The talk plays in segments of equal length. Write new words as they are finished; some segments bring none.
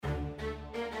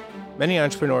Many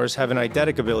entrepreneurs have an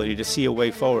eidetic ability to see a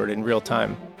way forward in real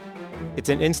time. It's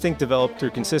an instinct developed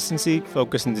through consistency,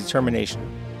 focus, and determination,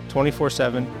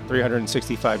 24/7,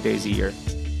 365 days a year,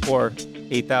 or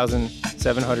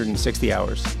 8,760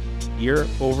 hours, year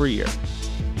over year.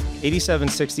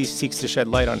 8760 seeks to shed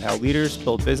light on how leaders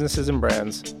build businesses and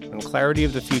brands, and clarity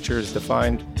of the future is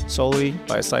defined solely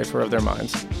by a cipher of their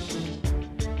minds.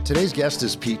 Today's guest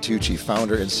is Pete Tucci,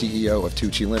 founder and CEO of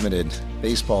Tucci Limited,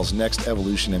 baseball's next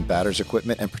evolution in batter's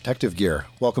equipment and protective gear.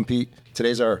 Welcome, Pete.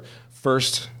 Today's our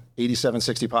first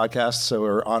 8760 podcast, so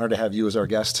we're honored to have you as our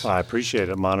guest. I appreciate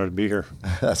it. I'm honored to be here.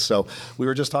 So we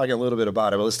were just talking a little bit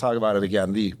about it, but let's talk about it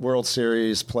again. The World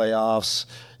Series, playoffs.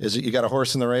 Is it, you got a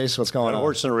horse in the race? What's going on? A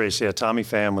horse in the race, yeah. Tommy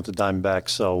Pham with the Diamondbacks.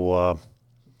 So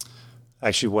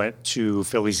actually went to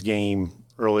Phillies game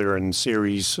earlier in the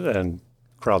series, and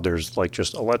crowd there's like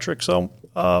just electric. So,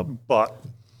 but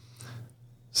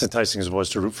it's enticing as it was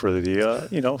to root for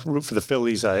the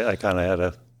Phillies. I kind of had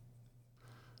a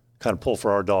pull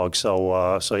for our dog.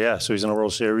 So he's in a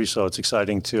World Series. So it's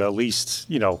exciting to at least,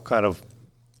 kind of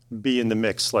be in the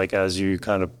mix, like as you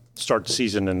kind of start the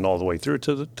season and all the way through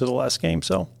to the last game.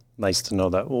 So nice to know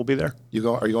that we'll be there. Are you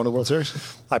going to the World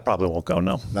Series? I probably won't go.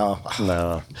 No.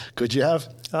 Could you have?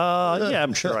 Yeah,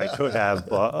 I'm sure I could have,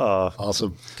 but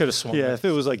awesome. Could have swung. Yeah, if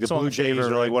it was like the Blue Jays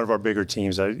or like one of our bigger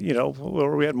teams,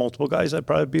 where we had multiple guys, I'd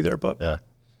probably be there. But yeah,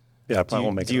 I probably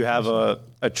won't make it. Do you have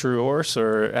a true horse,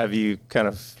 or have you kind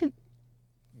of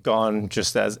gone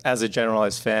just as a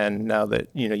generalized fan now that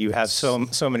you have so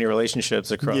many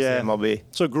relationships across the MLB?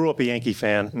 So I grew up a Yankee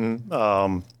fan.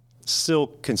 Mm-hmm. Still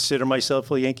consider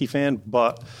myself a Yankee fan,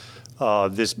 but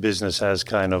this business has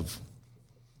kind of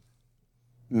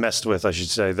messed with, I should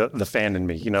say, the fan in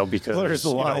me, because blurs the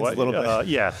lines a little bit.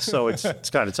 Yeah, so it's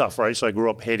kind of tough, right? So I grew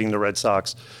up hating the Red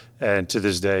Sox, and to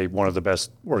this day, one of the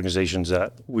best organizations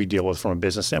that we deal with from a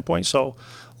business standpoint. So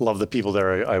love the people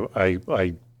there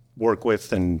I work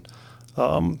with, and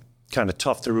kind of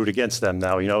tough to root against them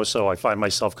now, so I find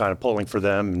myself kind of pulling for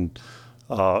them, and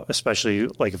especially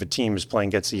like if a team is playing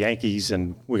against the Yankees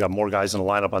and we got more guys in the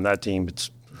lineup on that team, it's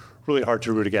really hard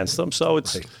to root against them. So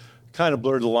it's kind of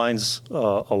blurred the lines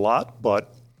a lot,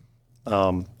 but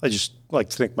I just like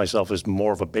to think myself as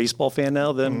more of a baseball fan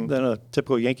now than a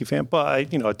typical Yankee fan. But at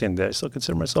the end of the day, I still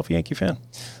consider myself a Yankee fan.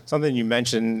 Something you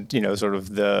mentioned, sort of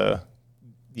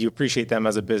you appreciate them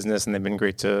as a business, and they've been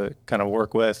great to kind of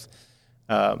work with.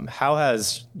 How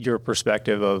has your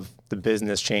perspective of the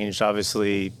business changed?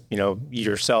 Obviously,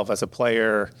 yourself as a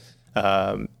player,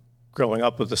 growing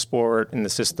up with the sport and the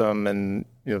system, and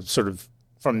sort of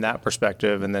from that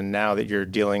perspective, and then now that you're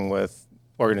dealing with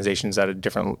organizations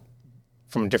from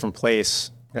a different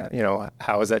place,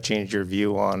 how has that changed your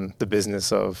view on the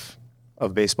business of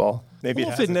baseball? Maybe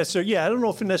I don't know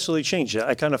if it necessarily changed it.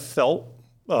 I kind of felt.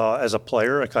 As a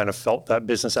player, I kind of felt that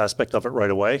business aspect of it right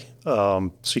away.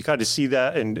 So you kind of see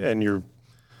that, and you're,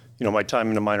 my time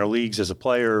in the minor leagues as a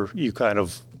player, you kind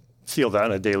of feel that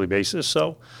on a daily basis.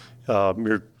 So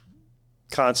you're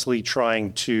constantly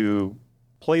trying to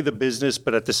play the business,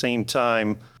 but at the same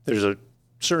time, there's a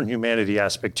certain humanity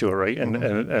aspect to it, right? And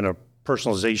a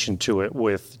personalization to it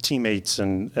with teammates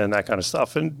and that kind of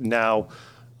stuff. And now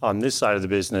on this side of the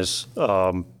business,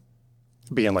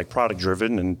 being like product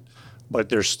driven, but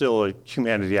there's still a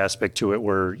humanity aspect to it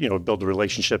where, build the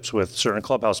relationships with certain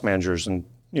clubhouse managers and,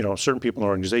 certain people in the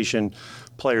organization,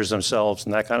 players themselves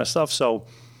and that kind of stuff. So,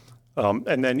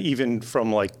 and then even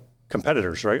from like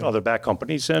competitors, right? Other bat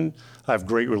companies. And I have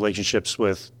great relationships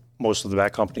with most of the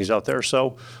bat companies out there.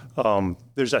 So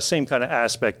there's that same kind of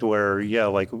aspect where,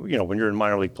 when you're a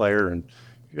minor league player and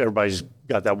everybody's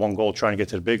got that one goal trying to get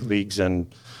to the big leagues,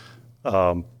 and,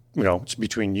 it's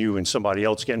between you and somebody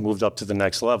else getting moved up to the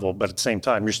next level. But at the same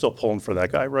time, you're still pulling for that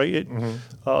guy, right?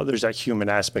 There's that human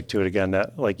aspect to it again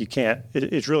that like you can't,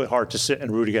 it's really hard to sit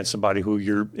and root against somebody who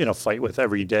you're in a fight with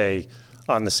every day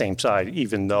on the same side,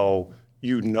 even though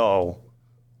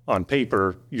on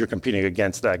paper you're competing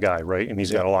against that guy, right? And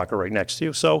he's got a locker right next to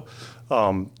you. So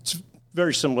it's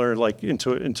very similar like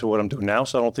into what I'm doing now.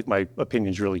 So I don't think my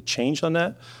opinion's really changed on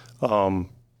that.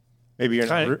 Maybe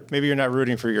you're not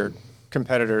rooting for your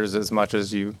competitors as much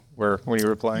as you were when you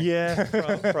were playing. Yeah,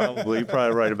 probably. You're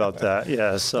probably right about that.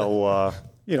 Yeah. So,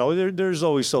 there's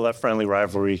always still that friendly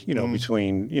rivalry,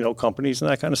 between, companies and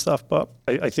that kind of stuff. But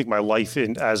I think my life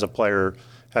as a player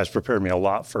has prepared me a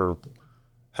lot for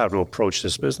how to approach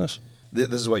this business.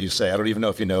 This is what you say. I don't even know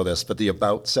if you know this, but the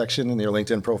About section in your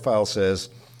LinkedIn profile says,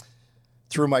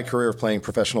 through my career of playing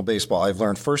professional baseball, I've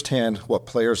learned firsthand what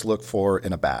players look for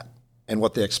in a bat. and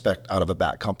what they expect out of a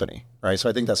bat company, right? So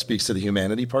I think that speaks to the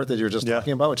humanity part that you're just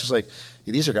talking about, which is like,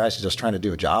 these are guys who are just trying to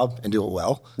do a job and do it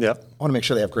well. Yeah. I want to make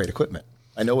sure they have great equipment.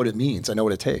 I know what it means. I know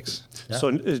what it takes. Yeah. So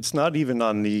it's not even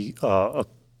on the,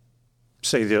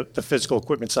 say, the physical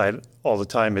equipment side all the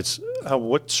time. It's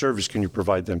what service can you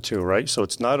provide them to, right? So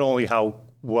it's not only how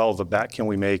well the bat can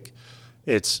we make,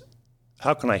 it's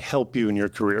how can I help you in your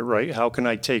career, right? How can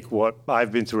I take what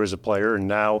I've been through as a player and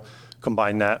now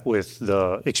combine that with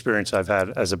the experience I've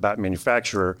had as a bat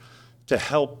manufacturer to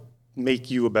help make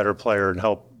you a better player and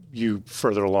help you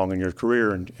further along in your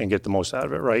career and get the most out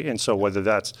of it, right? And so whether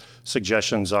that's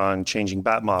suggestions on changing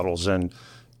bat models, and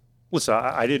listen,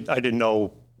 I didn't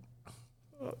know,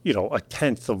 a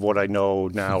tenth of what I know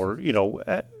now, or,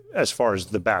 as far as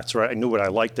the bats, right? I knew what I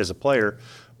liked as a player,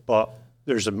 but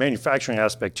there's a manufacturing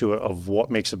aspect to it of what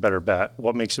makes a better bat,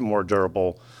 what makes it more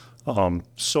durable.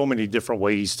 So many different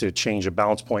ways to change a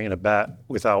balance point in a bat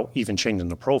without even changing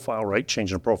the profile, right?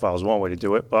 Changing the profile is one way to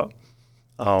do it, but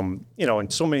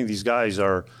and so many of these guys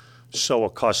are so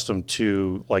accustomed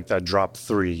to like that drop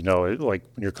three, like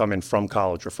when you're coming from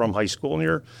college or from high school and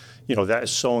you're, that is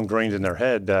so ingrained in their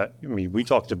head that, we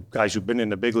talk to guys who've been in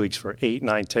the big leagues for 8,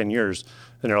 9, 10 years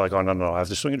and they're like, oh, no, I have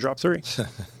to swing a drop three.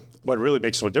 But it really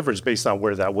makes no difference based on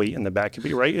where that weight in the bat could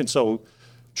be, right? And so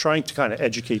trying to kind of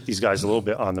educate these guys a little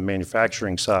bit on the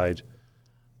manufacturing side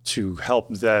to help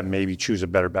them maybe choose a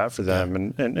better bat for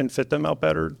them and fit them out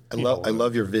better. I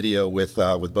love your video with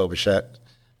Bo Bichette.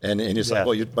 And it's like,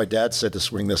 well, my dad said to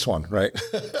swing this one, right?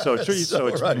 So it's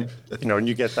right. And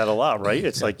you get that a lot, right?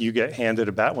 It's like you get handed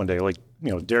a bat one day, like,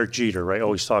 Derek Jeter, right?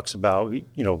 Always talks about,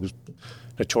 was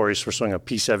notorious for swinging a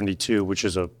P72, which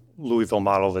is a Louisville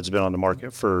model that's been on the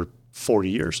market for 40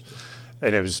 years.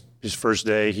 And it was his first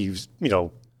day. He was,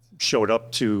 showed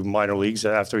up to minor leagues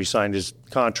after he signed his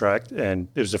contract, and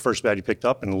it was the first bat he picked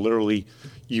up and literally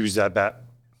used that bat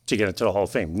to get into the Hall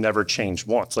of Fame. Never changed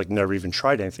once, like never even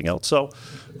tried anything else. So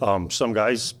some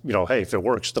guys, hey, if it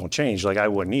works, don't change. Like I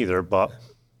wouldn't either. But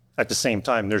at the same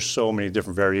time, there's so many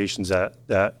different variations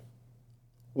that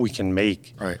we can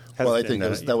make. Right. Well, I think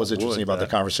that was interesting about the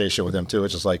conversation with him too.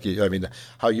 It's just like,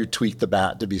 how you tweak the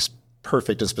bat to be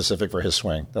perfect and specific for his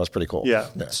swing. That was pretty cool. Yeah.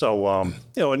 So,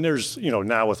 and there's,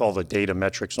 now with all the data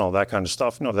metrics and all that kind of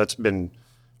stuff, that's been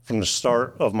from the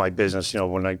start of my business.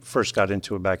 When I first got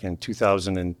into it back in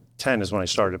 2010 is when I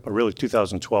started, but really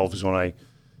 2012 is when I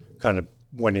kind of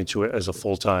went into it as a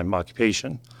full-time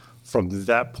occupation. From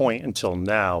that point until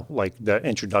now, like the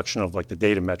introduction of like the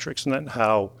data metrics and then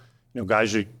how,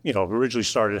 guys are, originally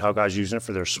started how guys using it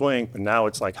for their swing, but now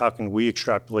it's like, how can we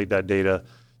extrapolate that data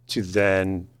to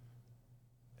then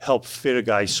help fit a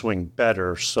guy's swing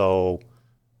better so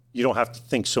you don't have to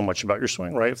think so much about your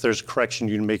swing, right? If there's a correction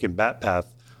you make in bat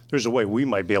path, there's a way we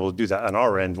might be able to do that on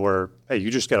our end where, hey, you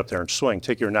just get up there and swing,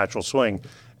 take your natural swing,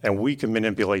 and we can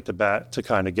manipulate the bat to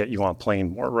kind of get you on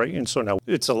plane more, right? And so now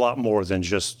it's a lot more than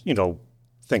just,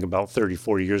 think about 30,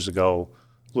 40 years ago,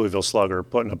 Louisville Slugger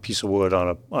putting a piece of wood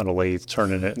on a lathe,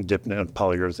 turning it and dipping it in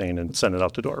polyurethane and sending it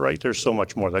out the door, right? There's so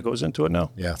much more that goes into it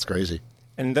now. Yeah, it's crazy.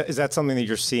 And is that something that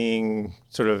you're seeing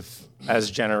sort of as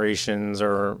generations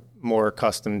are more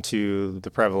accustomed to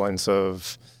the prevalence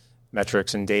of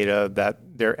metrics and data that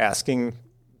they're asking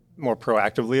more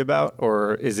proactively about?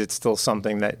 Or is it still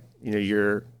something that,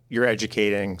 you're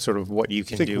educating sort of what you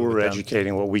can do? I think we're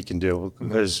educating what we can do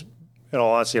because, in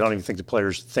all honesty, I don't even think the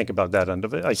players think about that end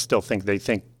of it. I still think they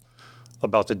think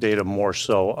about the data more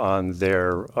so on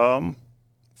their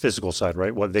physical side,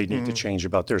 right? What they need to change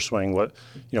about their swing,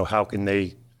 how can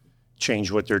they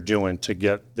change what they're doing to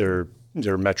get their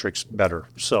metrics better.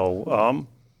 So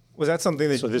was that something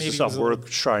that? So this is something we're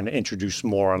trying to introduce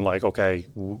more on. Like, okay,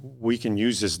 we can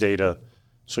use this data,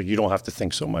 so you don't have to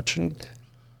think so much. And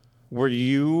were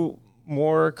you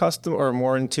more accustomed or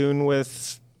more in tune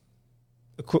with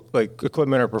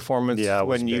equipment or performance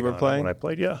when you were playing? When I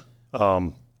played, yeah.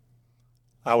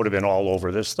 I would have been all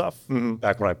over this stuff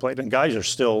back when I played. And guys are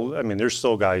still, there's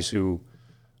still guys who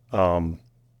kind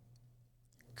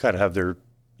of have their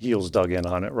heels dug in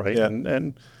on it, right? Yeah.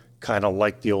 And kind of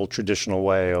like the old traditional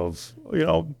way of,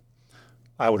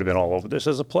 I would have been all over this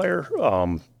as a player.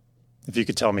 If you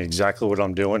could tell me exactly what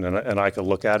I'm doing and I could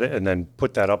look at it and then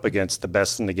put that up against the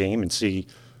best in the game and see,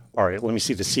 all right, let me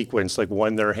see the sequence, like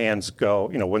when their hands go,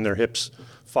 when their hips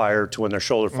fire to when their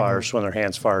shoulder fires, to when their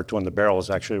hands fire to when the barrel is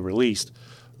actually released.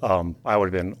 I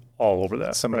would have been all over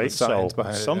that. Some right? of the science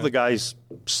behind some of the guys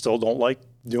still don't like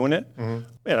doing it. And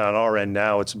on our end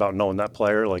now, it's about knowing that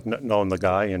player, like knowing the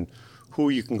guy and who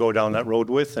you can go down that road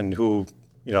with and who,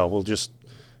 we'll just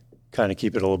kind of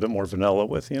keep it a little bit more vanilla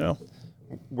with,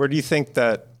 Where do you think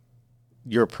that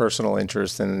your personal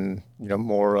interest in,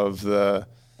 more of the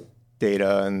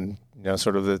data and,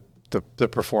 sort of the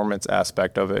performance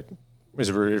aspect of it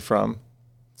is rooted from?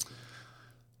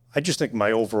 I just think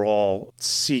my overall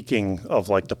seeking of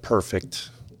like the perfect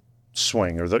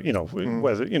swing, or the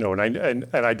whether and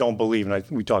I don't believe, and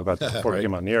we talked about this before we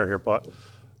came on the air here, but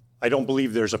I don't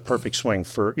believe there's a perfect swing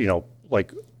for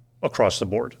like across the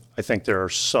board. I think there are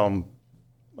some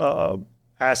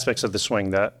aspects of the swing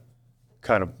that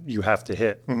kind of you have to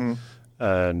hit,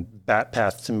 and bat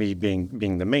path to me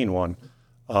being the main one.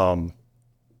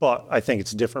 But I think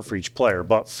it's different for each player.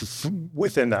 But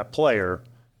within that player,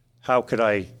 how could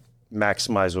I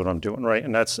maximize what I'm doing, right?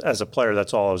 And that's, as a player,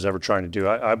 that's all I was ever trying to do.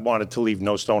 I wanted to leave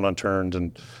no stone unturned,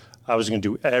 and I was going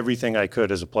to do everything I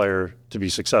could as a player to be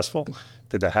successful.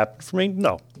 Did that happen for me?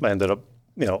 No. I ended up,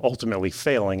 ultimately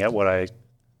failing at what I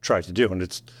tried to do. And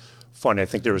it's funny. I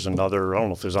think there was another, I don't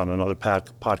know if it was on another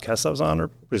podcast I was on, or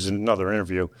it was another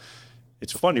interview.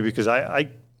 It's funny because I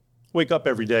wake up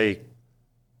every day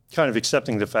kind of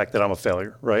accepting the fact that I'm a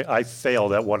failure, right? I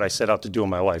failed at what I set out to do in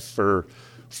my life for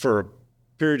a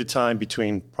period of time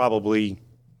between probably,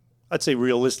 I'd say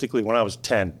realistically, when I was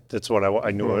 10, that's what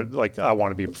I knew, like I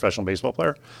want to be a professional baseball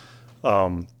player.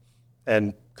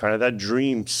 And kind of that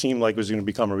dream seemed like it was going to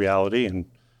become a reality, and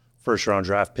first round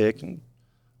draft pick, and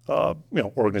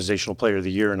organizational player of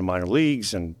the year in the minor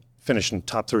leagues, and finishing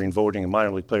top 3 in voting and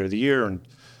minor league player of the year, and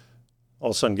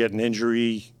all of a sudden get an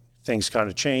injury, things kind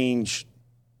of change.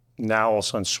 Now all of a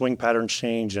sudden swing patterns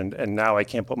change, and now I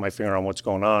can't put my finger on what's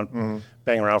going on.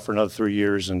 Bang around for another 3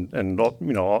 years, and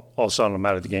all of a sudden I'm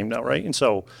out of the game now, right? And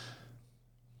so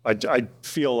I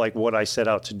feel like what I set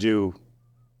out to do,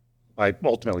 I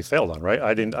ultimately failed on, right?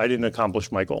 I didn't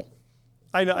accomplish my goal.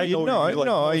 I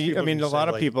mean, a lot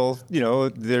of people,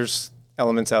 there's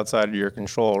elements outside of your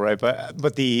control, right?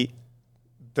 But the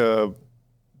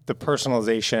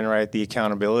personalization, right, the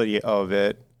accountability of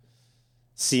it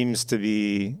seems to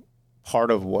be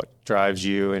part of what drives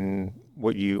you, and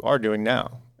what you are doing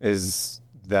now is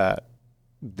that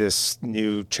this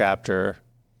new chapter,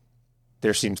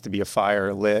 there seems to be a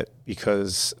fire lit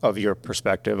because of your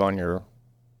perspective on your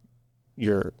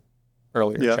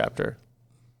earlier chapter.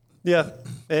 Yeah.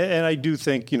 And I do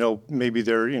think, maybe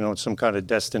there, in some kind of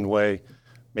destined way,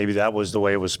 maybe that was the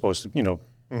way it was supposed to,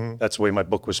 that's the way my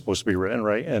book was supposed to be written,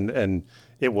 right? And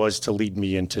it was to lead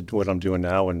me into what I'm doing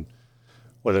now, and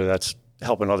whether that's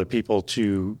helping other people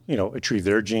to, achieve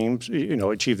their dreams,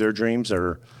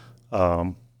 or,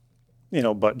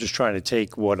 but just trying to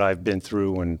take what I've been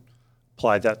through and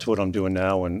apply that to what I'm doing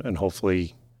now, and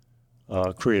hopefully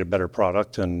create a better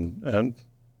product. And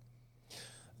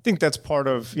I think that's part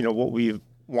of, what we've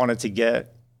wanted to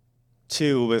get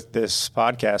to with this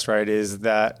podcast, right, is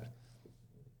that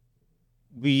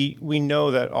we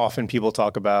know that often people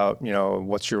talk about,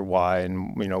 what's your why,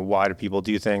 and, why do people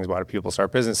do things? Why do people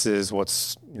start businesses?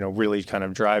 What's, really kind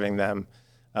of driving them?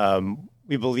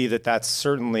 We believe that that's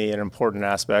certainly an important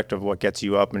aspect of what gets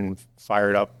you up and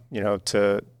fired up,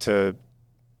 to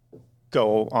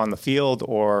go on the field,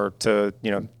 or to,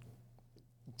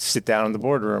 sit down in the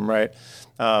boardroom, right?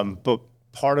 But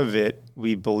part of it,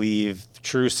 we believe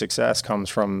true success comes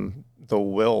from the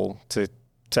will to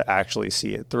actually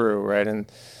see it through, right? And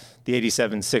the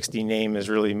 8760 name is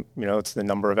really, it's the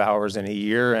number of hours in a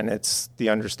year, and it's the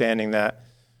understanding that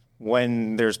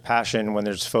when there's passion, when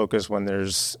there's focus, when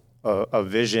there's a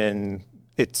vision,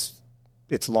 it's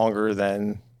longer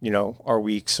than, our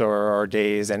weeks or our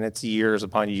days, and it's years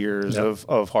upon years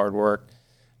of hard work.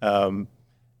 And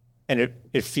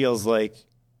it feels like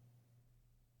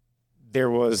there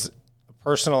was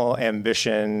personal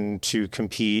ambition to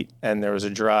compete, and there was a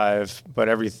drive, but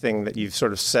everything that you've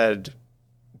sort of said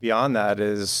beyond that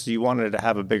is you wanted to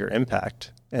have a bigger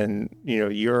impact, and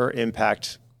your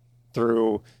impact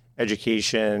through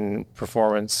education,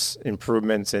 performance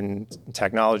improvements, and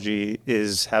technology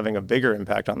is having a bigger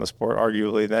impact on the sport,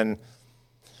 arguably, than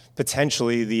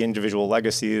potentially the individual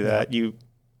legacy that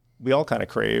we all kind of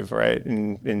crave, right,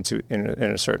 in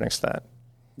a certain extent.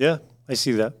 Yeah, I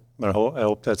see that. I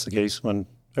hope that's the case when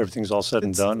everything's all said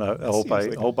and done. I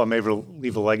hope I'm able to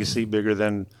leave a legacy bigger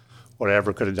than what I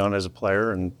ever could have done as a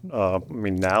player. And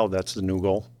now that's the new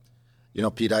goal.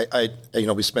 Pete,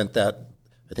 we spent that.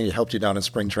 I think it helped you down in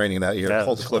spring training that year.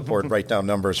 Hold the clipboard, write down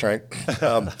numbers, right?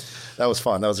 That was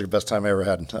fun. That was the best time I ever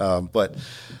had. But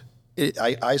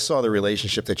I saw the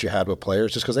relationship that you had with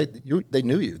players just because they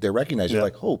knew you. They recognized you.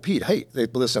 Like, oh, Pete, hey,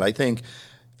 listen, I think if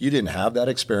you didn't have that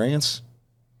experience,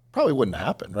 probably wouldn't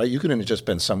happen, right? You couldn't have just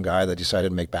been some guy that decided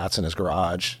to make bats in his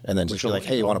garage and then just be like,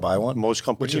 hey, you want to buy one? Most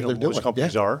companies, most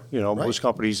companies are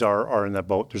in that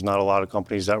boat. There's not a lot of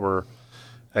companies that were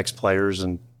ex-players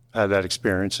and had that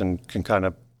experience and can kind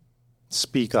of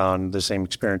speak on the same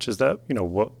experiences that,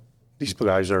 what these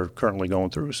guys are currently going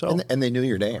through. So and they knew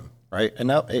your name, right? And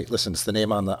now, hey, listen, it's the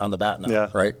name on the bat now,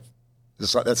 right?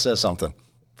 That says something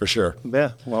for sure.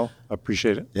 Yeah, well, I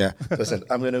appreciate it. Yeah. Listen,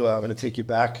 I'm gonna take you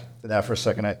back to that for a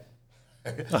second. I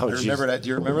remember that. Do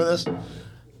you remember this?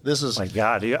 This is my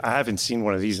God. I haven't seen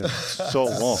one of these in so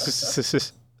long.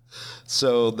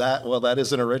 So that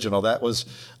is an original.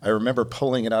 I remember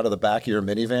pulling it out of the back of your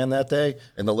minivan that day,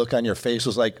 and the look on your face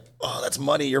was like, "Oh, that's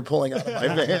money you're pulling out of my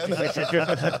van." And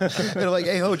they're like,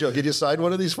 "Hey, Hojo, can you sign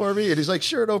one of these for me?" And he's like,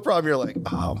 "Sure, no problem." You're like,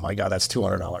 "Oh my God, that's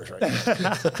 $200 right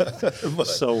now."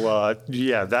 So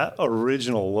that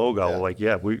original logo, I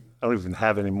don't even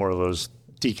have any more of those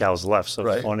decals left. So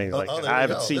it's funny. I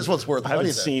haven't seen this one's worth money. I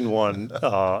haven't seen one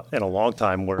in a long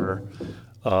time where.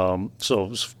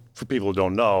 So for people who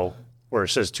don't know, where it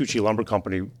says Tucci Lumber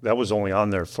Company, that was only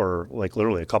on there for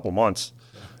literally a couple months.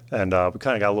 And we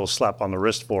kind of got a little slap on the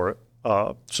wrist for it.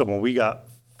 So when we got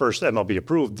first MLB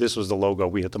approved, this was the logo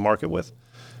we hit the market with.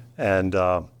 And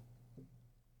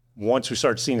once we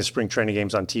started seeing the spring training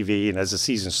games on TV, and as the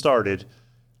season started,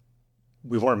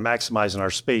 we weren't maximizing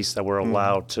our space that we're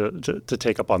allowed to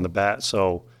take up on the bat.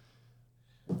 So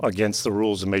against the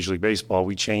rules of Major League Baseball,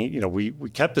 we changed, we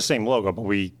kept the same logo, but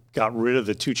we got rid of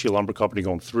the Tucci Lumber Company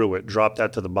going through it, dropped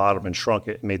that to the bottom and shrunk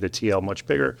it and made the TL much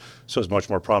bigger. So it was much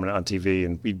more prominent on TV.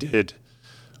 And we did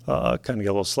kind of get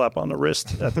a little slap on the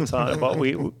wrist at the time, but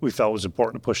we felt it was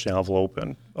important to push the envelope,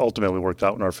 and ultimately worked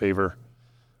out in our favor.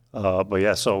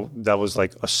 So that was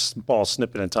like a small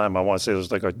snippet in time. I want to say it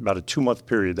was about a 2-month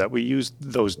period that we used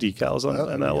those decals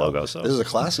on that logo. So this is a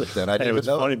classic then. I didn't even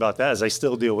know. What's funny about that is I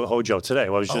still deal with Hojo today.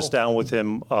 Well, I was just down with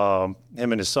him. Him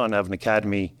and his son have an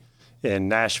academy in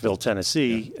Nashville,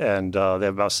 Tennessee, and they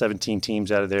have about 17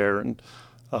 teams out of there, and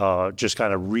just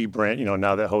kind of rebrand.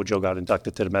 Now that Hojo got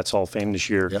inducted to the Mets Hall of Fame this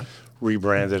year,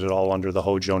 rebranded it all under the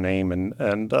Hojo name,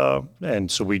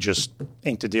 and so we just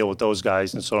inked a deal with those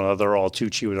guys, and so now they're all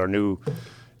Tucci with our new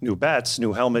bats,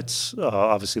 new helmets,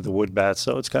 obviously the wood bats.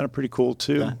 So it's kind of pretty cool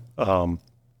too. And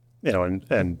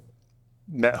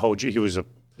met Hojo. He was a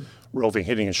roving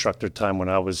hitting instructor at the time when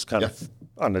I was kind of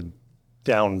on the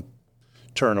down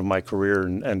turn of my career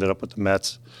and ended up with the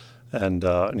Mets. And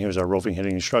he was our roving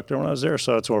hitting instructor when I was there.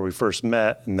 So that's where we first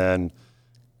met. And then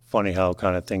funny how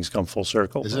kind of things come full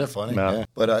circle. Isn't it funny? Yeah.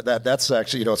 But that's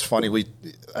actually, it's funny.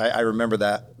 I remember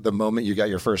the moment you got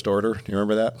your first order. Do you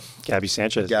remember that? Gabby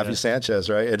Sanchez,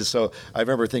 right? And so I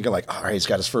remember thinking all right, he's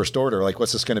got his first order.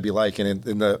 What's this going to be like? And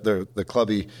in the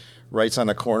clubby writes on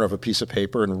the corner of a piece of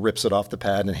paper and rips it off the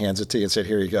pad and hands it to you and said,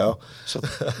 "Here you go." So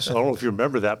I don't know if you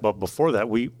remember that, but before that,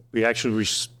 we actually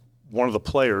one of the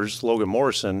players, Logan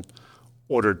Morrison,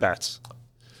 ordered bats.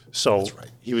 So that's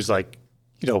right. He was like,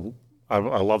 I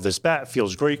love this bat.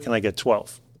 Feels great. Can I get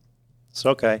 12?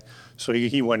 So okay. So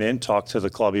he went in, talked to the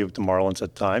clubby with the Marlins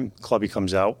at the time. Clubby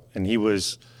comes out, and he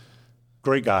was a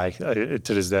great guy. To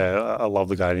this day, I love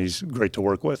the guy, and he's great to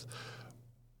work with.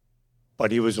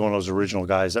 But he was one of those original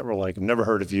guys that were like, "I've never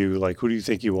heard of you. Who do you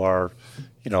think you are?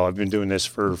 I've been doing this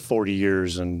for 40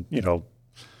 years, and I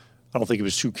don't think he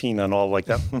was too keen on all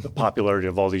the popularity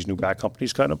of all these new bat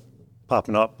companies kind of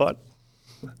popping up." But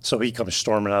so he comes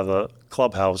storming out of the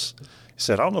clubhouse. He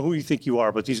said, "I don't know who you think you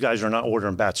are, but these guys are not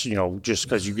ordering bats, just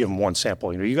because you give them one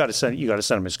sample. You got to send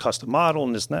him his custom model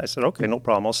and this and that." I said, "Okay, no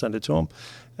problem. I'll send it to him."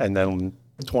 And then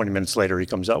 20 minutes later, he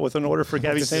comes out with an order for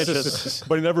Gabby Sanchez,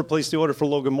 but he never placed the order for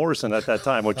Logan Morrison at that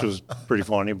time, which was pretty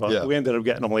funny. But we ended up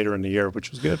getting him later in the year,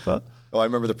 which was good. But I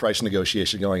remember the price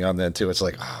negotiation going on then too. It's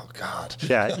like, oh God.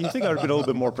 Yeah, you think I would have been a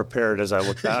little bit more prepared as I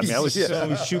looked back. I mean, I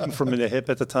was shooting from the hip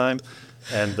at the time,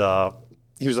 and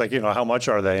he was like, "How much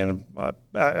are they?" And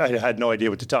I had no idea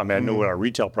what to tell him. I knew what our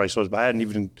retail price was, but I hadn't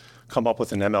even come up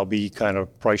with an MLB kind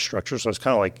of price structure. So I was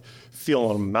kind of like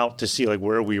feeling them out to see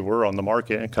where we were on the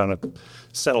market and kind of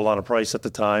settled on a price at the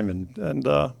time, and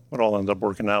it all ended up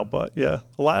working out. But yeah,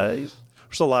 there's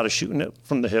a lot of shooting it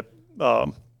from the hip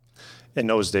in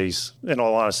those days. In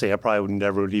all honesty, I probably would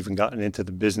never have even gotten into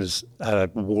the business had I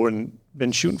wouldn't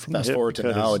been shooting from the hip. Fast forward to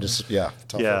now,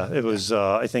 it was.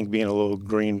 I think being a little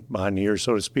green behind the ears,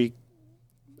 so to speak,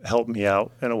 helped me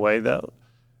out in a way that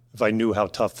if I knew how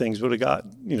tough things would have got,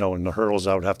 and the hurdles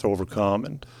I would have to overcome,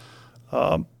 and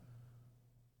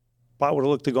I would have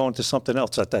looked to go into something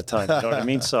else at that time. You know what I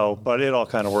mean? So, but it all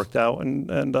kind of worked out,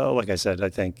 and like I said, I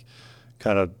think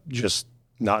kind of just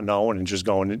not knowing and just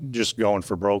going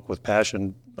for broke with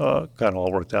passion, kind of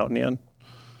all worked out in the end.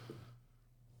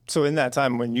 So in that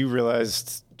time when you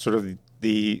realized sort of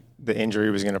the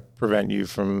injury was going to prevent you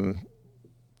from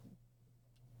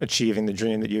achieving the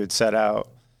dream that you had set out,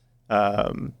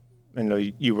 I know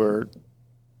you were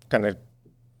kind of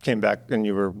came back and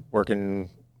you were working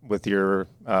with your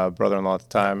brother-in-law at the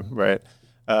time, right?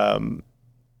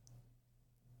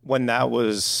 When that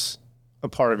was a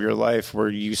part of your life, were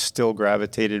you still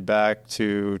gravitated back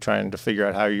to trying to figure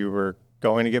out how you were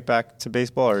going to get back to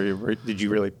baseball, or did you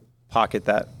really pocket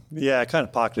that? Yeah, I kind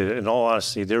of pocketed it. In all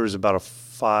honesty, there was about a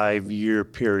 5-year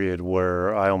period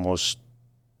where I almost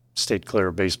stayed clear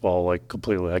of baseball, like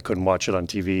completely. I couldn't watch it on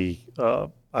TV.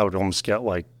 I would almost get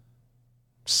like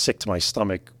sick to my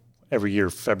stomach every year.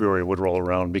 February would roll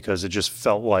around because it just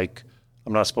felt like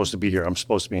I'm not supposed to be here. I'm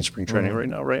supposed to be in spring training right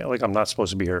now, right? Like I'm not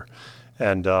supposed to be here.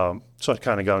 And so I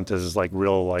kind of got into this like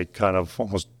real, like kind of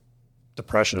almost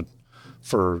depression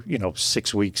for,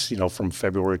 6 weeks, from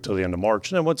February till the end of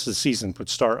March. And then once the season would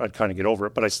start, I'd kind of get over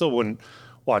it. But I still wouldn't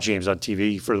watch games on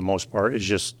TV for the most part. It's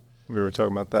just, we were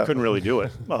talking about that. Couldn't really do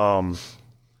it.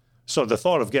 So the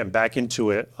thought of getting back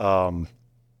into it,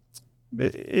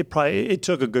 it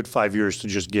took a good 5 years to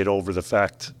just get over the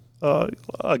fact.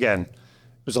 Again,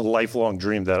 it was a lifelong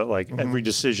dream that every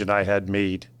decision I had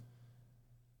made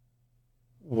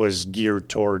was geared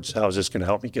towards how is this going to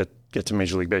help me get to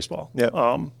Major League Baseball.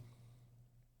 Yeah.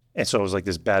 And so it was like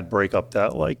this bad breakup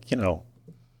that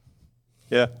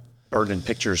yeah, burning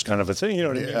pictures kind of a thing. You know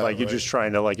what I mean? Like you're just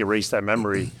trying to erase that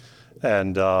memory,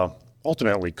 and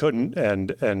ultimately couldn't.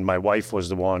 And my wife was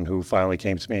the one who finally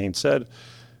came to me and said,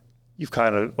 "You've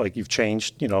kind of you've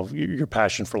changed. Your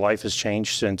passion for life has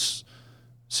changed since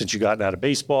you gotten out of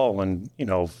baseball, and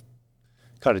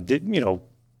kind of did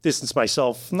distance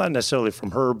myself, not necessarily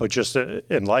from her, but just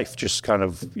in life, just kind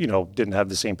of didn't have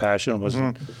the same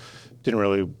passion. Didn't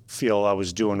really feel I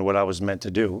was doing what I was meant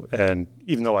to do. And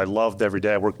even though I loved every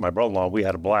day I worked with my brother-in-law, we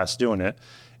had a blast doing it.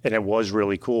 And it was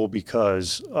really cool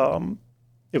because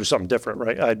it was something different,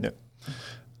 right?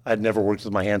 I'd never worked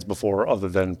with my hands before other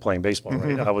than playing baseball,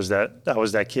 right? I was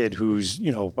that kid who's,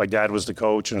 my dad was the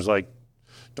coach and was like,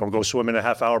 don't go swimming a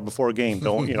half hour before a game.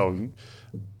 Don't,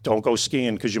 don't go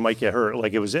skiing because you might get hurt.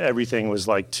 Like everything was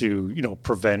like to,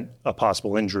 prevent a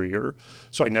possible injury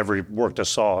so I never worked a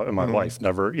saw in my life,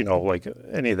 never,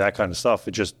 any of that kind of stuff.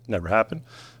 It just never happened.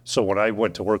 So when I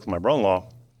went to work with my brother-in-law,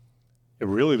 it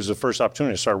really was the first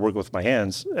opportunity to start working with my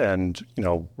hands and,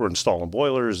 we're installing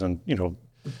boilers and, kind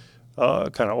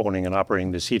of owning and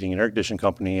operating this heating and air conditioning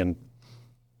company. And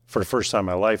for the first time in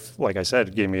my life, like I said,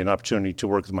 it gave me an opportunity to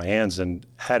work with my hands. And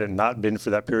had it not been for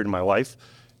that period in my life,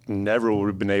 never would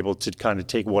have been able to kind of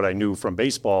take what I knew from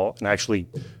baseball and actually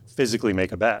physically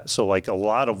make a bat. So a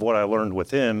lot of what I learned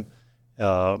with him,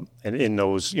 and in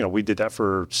those, we did that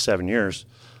for 7 years.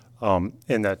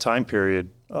 In that time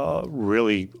period,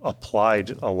 really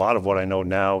applied a lot of what I know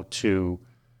now to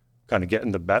kind of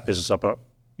getting the bat business up,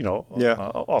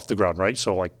 off the ground, right?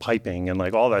 So piping and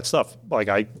all that stuff.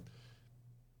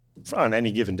 On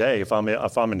any given day, if I'm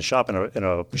in the shop and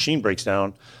a machine breaks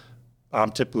down, I'm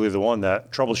typically the one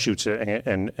that troubleshoots it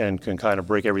and can kind of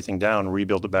break everything down and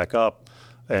rebuild it back up.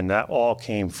 And that all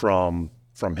came from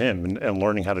him and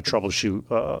learning how to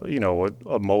troubleshoot,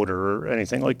 a motor or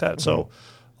anything like that. So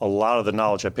a lot of the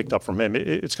knowledge I picked up from him,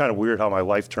 it's kind of weird how my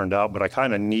life turned out, but I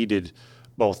kind of needed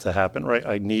both to happen, right?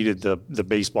 I needed the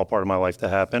baseball part of my life to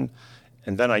happen.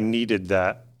 And then I needed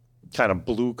that kind of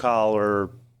blue collar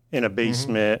in a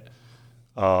basement,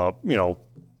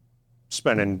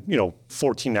 spending,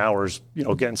 14 hours,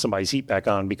 getting somebody's heat back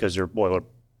on because their boiler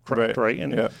cracked, right?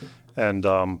 And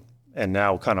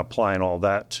now kind of applying all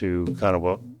that to kind of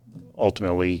what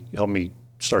ultimately helped me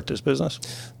start this business.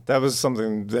 That was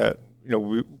something that,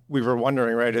 we were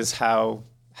wondering, right, is how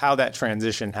that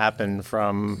transition happened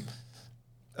from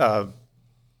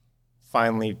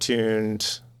finely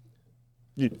tuned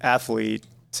athlete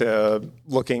to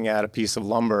looking at a piece of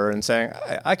lumber and saying,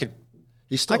 I could.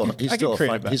 He's still a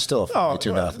finely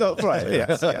tuned athlete. No, right?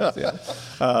 Yes.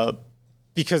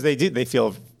 Because they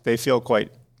feel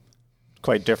quite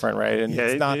different, right? And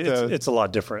it's a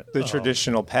lot different. The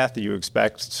traditional path that you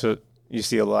expect. So you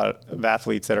see a lot of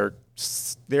athletes that are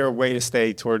their way to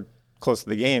stay close to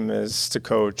the game is to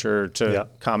coach or to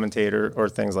commentate or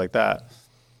things like that.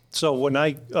 So when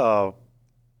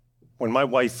my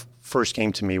wife first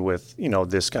came to me with,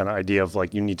 this kind of idea of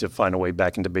you need to find a way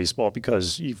back into baseball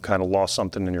because you've kind of lost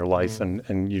something in your life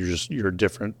and you're a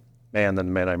different man than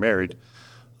the man I married.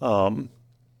 Her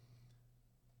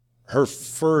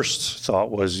first thought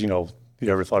was, you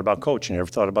ever thought about coaching? You ever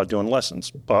thought about doing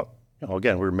lessons? But,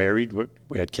 again, we were married,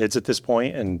 we had kids at this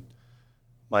point, and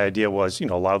my idea was, a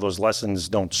lot of those lessons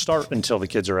don't start until the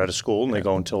kids are out of school and they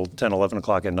go until 10, 11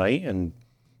 o'clock at night. And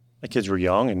my kids were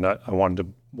young and I wanted to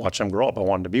watch them grow up. I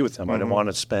wanted to be with them. I didn't want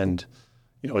to spend,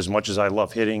 as much as I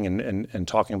love hitting and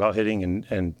talking about hitting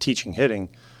and teaching hitting,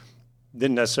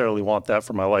 didn't necessarily want that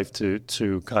for my life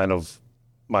to kind of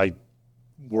my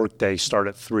work day start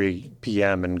at 3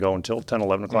 p.m. and go until 10,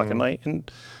 11 o'clock at night.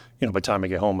 And, by the time I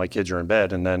get home, my kids are in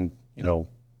bed, and then,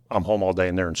 I'm home all day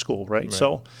and they're in school, right?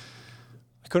 So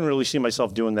I couldn't really see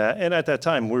myself doing that. And at that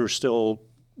time, we were still,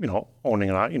 owning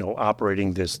and,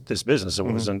 operating this business. It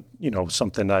wasn't,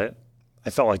 something that I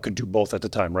felt I could do both at the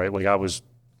time, right? Like I was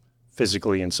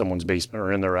physically in someone's basement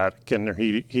or in their attic getting their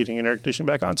heating and air conditioning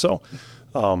back on. So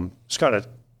it's kind of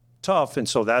tough. And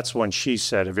so that's when she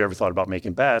said, have you ever thought about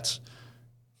making bats?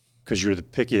 Because you're the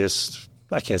pickiest.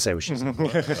 I can't say what she said.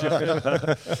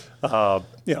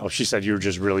 She said you were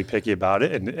just really picky about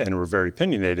it and were very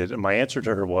opinionated. And my answer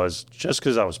to her was, just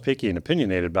because I was picky and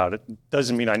opinionated about it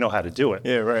doesn't mean I know how to do it.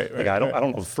 Yeah, right. I don't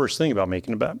know the first thing about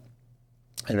making a bat.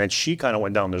 And then she kind of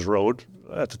went down this road.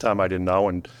 At the time, I didn't know,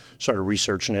 and started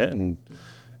researching it. And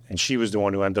she was the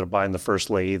one who ended up buying the first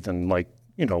lathe and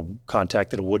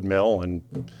contacted a wood mill.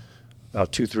 And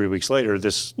about 2-3 weeks later,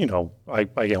 I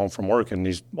get home from work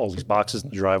and all these boxes in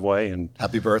the driveway. And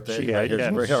happy birthday!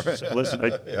 Listen,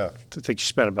 I think she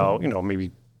spent about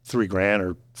maybe $3,000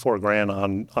 or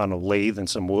 $4,000 on a lathe and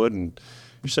some wood, and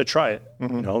she said, "Try it.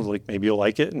 Maybe you'll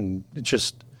like it." And it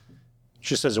just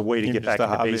as a way to get back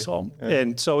into baseball. Yeah.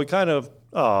 And so it kind of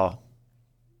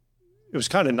it was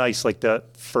kind of nice, like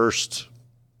that first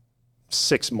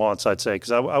 6 months, I'd say,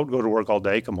 because I would go to work all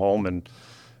day, come home, and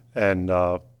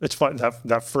it's fun.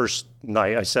 That first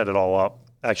night, I set it all up.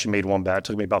 Actually made one bat. It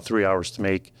took me about 3 hours to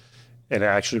make, and it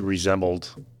actually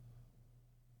resembled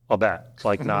a bat.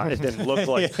 It didn't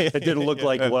look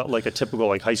like what a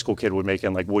typical high school kid would make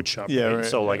in wood shop. Yeah, right? Right,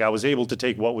 so I was able to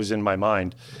take what was in my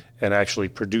mind and actually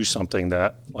produce something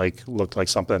that looked like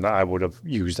something that I would have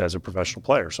used as a professional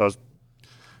player. So I was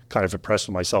kind of impressed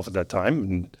with myself at that time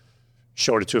and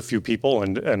showed it to a few people,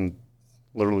 and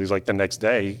literally the next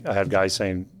day I had guys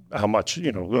saying, how much,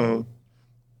 and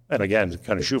again,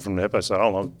 kind of shoot from the hip. I said, I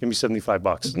don't know, give me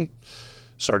 $75. And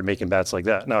started making bats like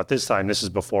that. Now at this time, this is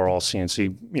before all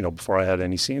CNC, before I had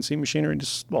any CNC machinery,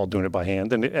 just all doing it by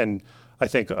hand. And I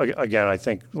think,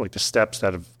 the steps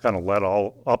that have kind of led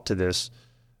all up to this,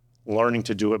 learning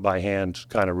to do it by hand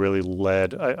kind of really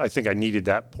led. I think I needed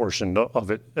that portion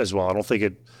of it as well. I don't think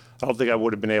I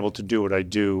would have been able to do what I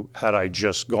do had I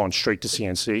just gone straight to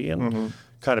CNC and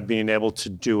kind of being able to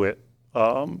do it,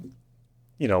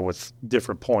 with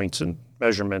different points and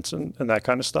measurements and that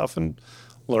kind of stuff, and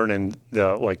learning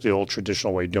the old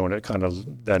traditional way of doing it kind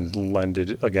of then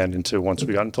lended again into once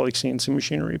we got into CNC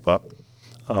machinery. But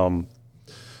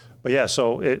yeah,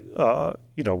 so it,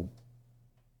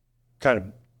 kind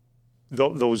of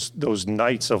those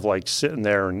nights of sitting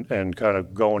there and kind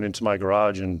of going into my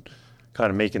garage and kind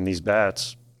of making these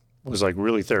bats was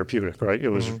really therapeutic, right? It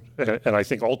was, and I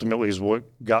think ultimately is what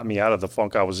got me out of the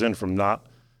funk I was in from not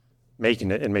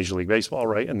making it in Major League Baseball,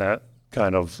 right? And that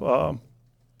kind of,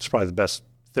 it's probably the best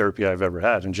therapy I've ever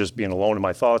had. And just being alone in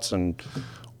my thoughts and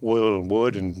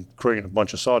wood and creating a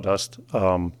bunch of sawdust,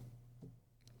 kind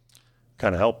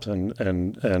of helped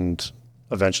and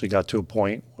eventually got to a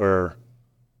point where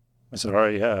I said, all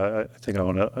right, yeah, I think I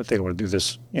want to do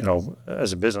this,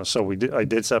 as a business. So I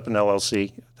did set up an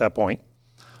LLC at that point.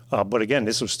 But again,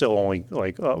 this was still only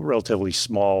a relatively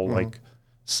small,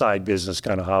 side business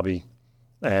kind of hobby,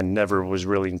 and never was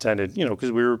really intended,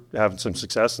 because we were having some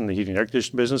success in the heating and air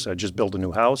conditioning business. I just built a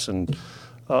new house, and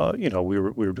we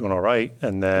were doing all right.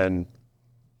 And then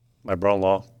my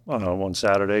brother-in-law one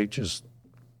Saturday, just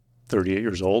 38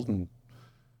 years old, and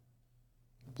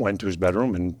went to his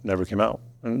bedroom and never came out,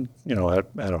 and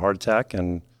had a heart attack,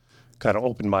 and kind of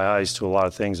opened my eyes to a lot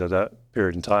of things at that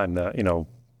period in time that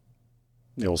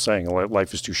the old saying,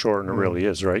 life is too short, and it really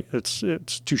is, right? It's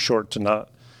too short to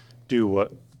not do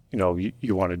what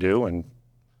you want to do, and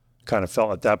kind of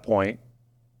felt at that point,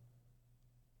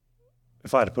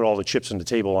 if I had to put all the chips on the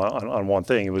table on one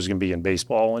thing, it was going to be in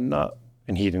baseball and not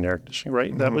in heating and air conditioning,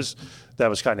 right? That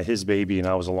was kind of his baby, and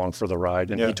I was along for the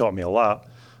ride, and he taught me a lot.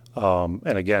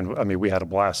 And again, I mean, we had a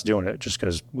blast doing it just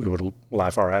because we would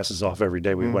laugh our asses off every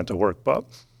day we went to work. But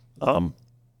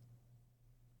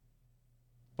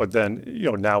then,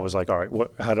 now it was all right,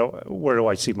 where do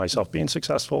I see myself being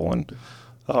successful? And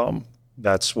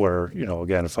that's where,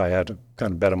 again, if I had to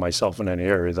kind of bet on myself in any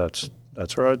area, that's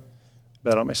where I'd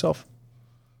bet on myself.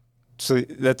 So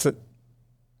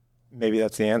maybe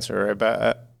that's the answer, right?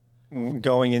 But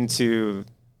going into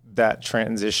that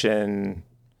transition,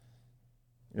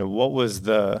 what was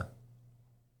the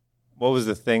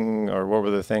thing, or what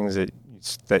were the things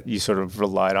that you sort of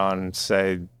relied on and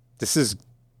say, this is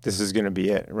going to be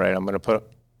it, right? I'm going to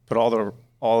put all the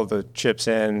all of the chips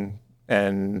in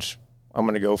and I'm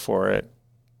going to go for it?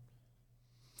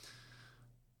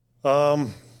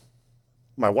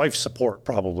 My wife's support,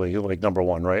 probably, like, number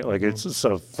one, right? Like, it's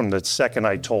so from the second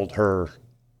I told her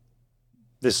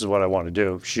this is what I want to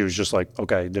do, she was just like,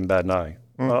 okay, didn't bat an eye.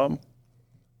 And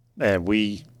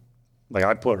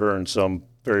I put her in some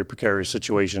very precarious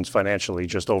situations financially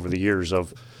just over the years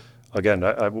of, again,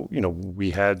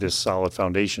 we had this solid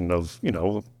foundation of,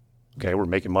 okay, we're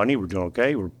making money, we're doing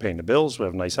okay, we're paying the bills, we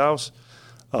have a nice house.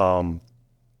 And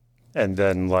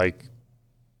then, like,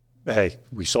 hey,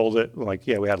 we sold it. Like,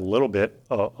 yeah, we had a little bit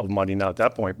of money now at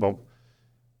that point, but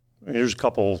there's a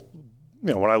couple,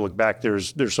 when I look back,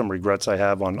 there's some regrets I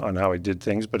have on how I did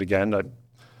things. But again, I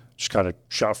just kind of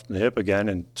shot from the hip again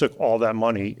and took all that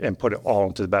money and put it all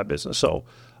into the bat business. So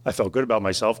I felt good about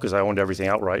myself because I owned everything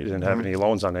outright. I didn't have any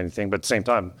loans on anything, but at the same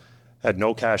time, had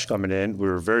no cash coming in. We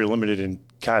were very limited in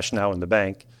cash now in the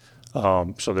bank.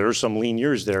 So there were some lean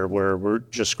years there where we're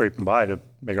just scraping by to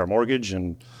make our mortgage,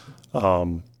 and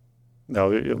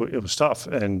it was tough.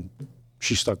 And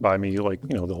she stuck by me, like,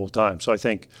 the whole time. So I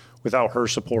think without her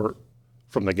support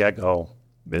from the get-go,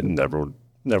 it never would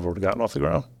have gotten off the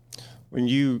ground. When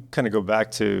you kind of go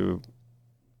back to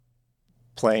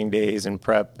playing days and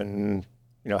prep and,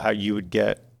 how you would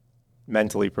get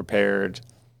mentally prepared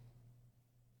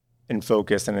and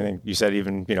focused, and I think you said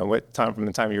even, from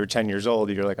the time you were 10 years old,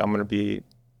 you're like, I'm going to be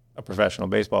a professional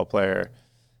baseball player.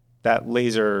 That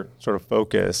laser sort of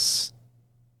focus,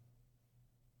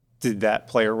 did that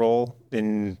play a role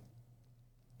in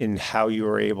how you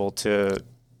were able to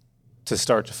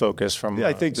start to focus from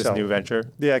I think this so. new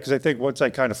venture? Yeah, because I think once I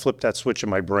kind of flipped that switch in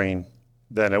my brain,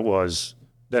 then it was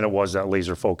that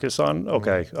laser focus on,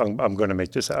 okay, I'm going to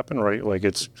make this happen, right? Like,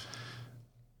 I'm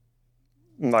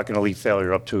not going to leave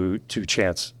failure up to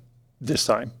chance this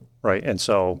time, right? And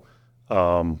so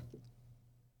kind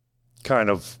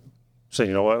of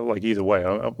say, like, either way,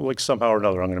 like, somehow or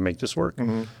another, I'm going to make this work.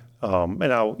 And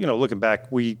now, looking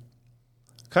back, we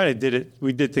kind of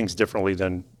did things differently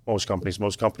than most companies.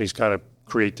 Most companies kind of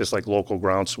create this, like, local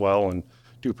groundswell and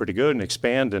do pretty good and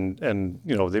expand, and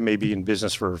they may be in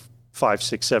business for 5,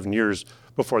 6, 7 years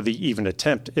before they even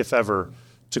attempt, if ever,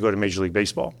 to go to Major League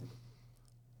Baseball.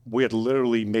 We had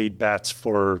literally made bats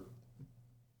for,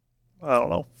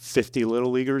 50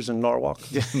 little leaguers in Norwalk.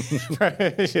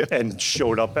 And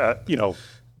showed up at,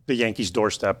 the Yankees'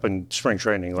 doorstep in spring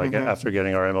training, like, after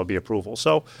getting our MLB approval.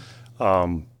 So,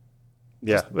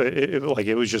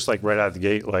 it was just, like, right out of the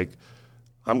gate, like,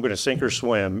 I'm going to sink or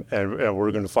swim, and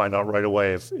we're going to find out right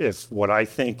away if what I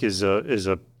think is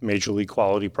a major league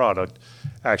quality product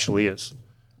actually is.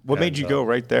 What made you go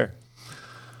right there?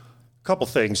 A couple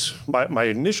things. My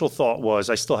initial thought was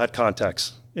I still had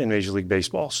contacts in Major League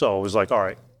Baseball, so it was like, all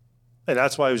right. And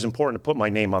that's why it was important to put my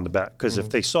name on the bat, because if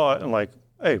they saw it and, like,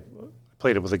 hey, I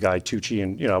played it with a guy, Tucci,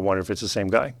 and, I wonder if it's the same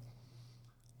guy.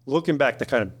 Looking back, that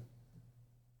kind of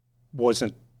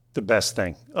wasn't the best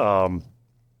thing.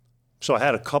 So I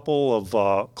had a couple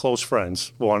of close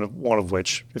friends, one of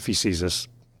which, if he sees this,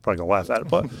 probably gonna laugh at it.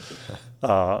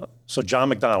 But so John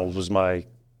McDonald was my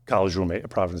college roommate at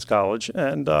Providence College,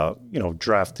 and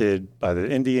drafted by the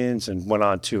Indians and went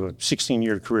on to a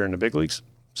 16-year career in the big leagues.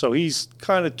 So he's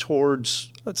kind of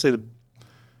towards, let's say,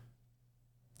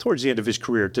 towards the end of his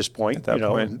career at this point. At that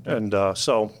point. And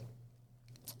so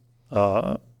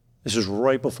this is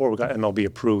right before we got MLB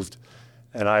approved.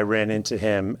 And I ran into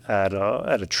him at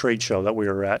a trade show that we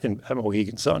were at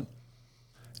Mohegan Sun. And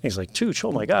he's like, Tooch,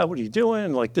 oh my God, what are you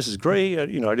doing? Like, this is great. I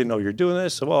didn't know you were doing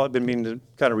this. So, well, I've been meaning to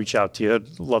kind of reach out to you.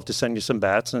 I'd love to send you some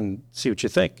bats and see what you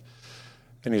think.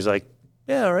 And he's like,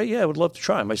 yeah, all right, yeah, I would love to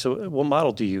try them. I said, what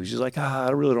model do you use? He's like,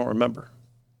 I really don't remember.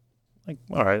 Like,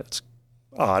 all right, that's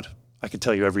odd. I can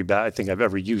tell you every bat I think I've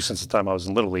ever used since the time I was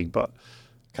in Little League, but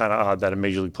kind of odd that a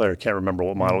major league player can't remember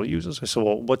what model he uses. I said,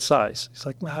 well, what size? He's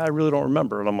like, I really don't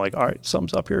remember. And I'm like, all right,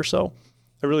 something's up here. So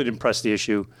I really didn't press the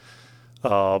issue.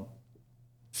 A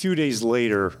few days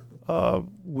later,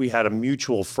 we had a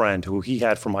mutual friend who he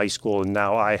had from high school, and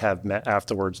now I have met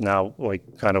afterwards, now,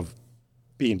 like, kind of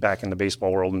being back in the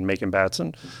baseball world and making bats,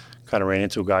 and kind of ran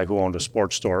into a guy who owned a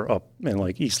sports store up in,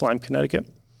 like, East Lyme, Connecticut.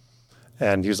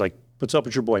 And he was like, what's up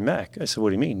with your boy Mac? I said, what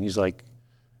do you mean? He's like,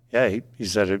 yeah, he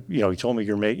said, he told me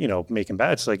you're making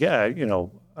bats. Like, yeah,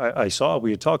 I saw it.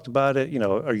 We had talked about it.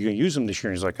 Are you going to use them this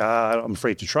year? And he's like, I'm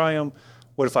afraid to try them.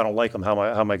 What if I don't like them? How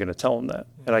am I going to tell him that?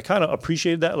 And I kind of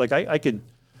appreciated that. Like, I could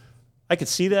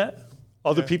see that.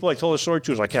 Other people I told the story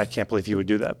to was like, I can't believe he would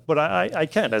do that. But I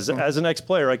can. As an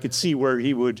ex-player, I could see where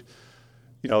he would,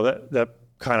 that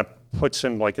kind of puts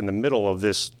him, like, in the middle of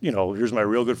this, here's my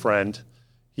real good friend.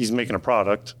 He's making a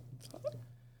product.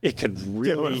 it could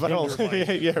really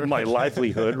hinder my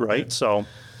livelihood, right? So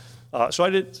I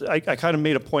kind of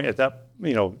made a point at that,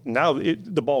 now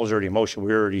the ball was already in motion.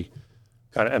 We were already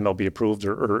kind of MLB approved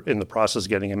or in the process of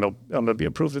getting MLB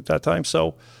approved at that time.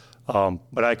 So,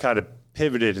 but I kind of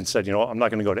pivoted and said, I'm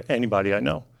not going to go to anybody I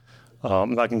know.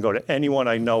 I'm not going to go to anyone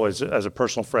I know as a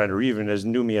personal friend or even as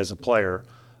knew me as a player.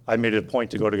 I made it a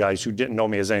point to go to guys who didn't know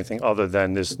me as anything other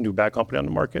than this new bat company on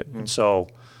the market. Mm-hmm. So,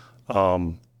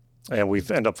 and we've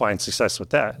ended up finding success with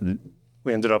that.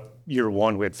 We ended up year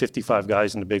one, we had 55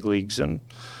 guys in the big leagues, and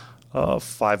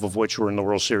 5 of which were in the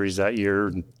World Series that year,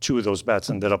 and 2 of those bats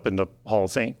ended up in the Hall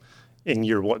of Fame in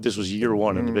year one. This was year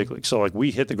one in the big league. So like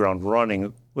we hit the ground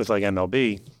running with like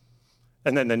MLB.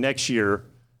 And then the next year,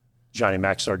 Johnny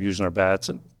Mac started using our bats,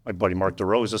 and my buddy Mark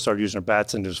DeRosa started using our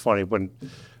bats. And it was funny when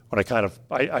I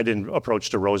didn't approach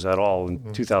DeRosa at all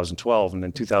in 2012, and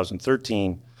then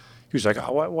 2013, he was like,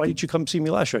 why did you come see me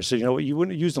last year? I said, you know what, you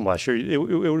wouldn't have used them last year. It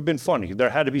would have been funny. There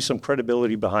had to be some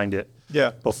credibility behind it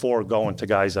before going to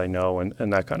guys I know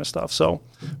and that kind of stuff. So,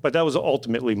 but that was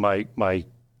ultimately my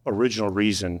original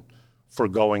reason for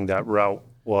going that route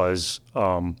was,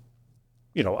 I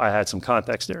had some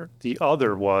context there. The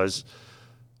other was,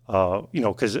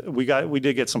 because we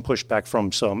did get some pushback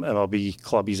from some MLB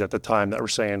clubbies at the time that were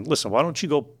saying, listen, why don't you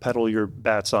go peddle your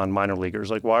bats on minor leaguers?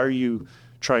 Like, why are you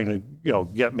trying to,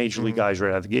 get major league guys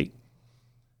right out of the gate?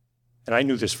 And I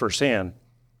knew this firsthand.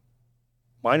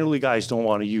 Minor league guys don't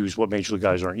want to use what major league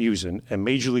guys aren't using, and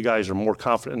major league guys are more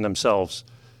confident in themselves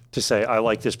to say, I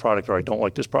like this product or I don't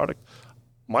like this product.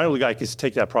 Minor league guy can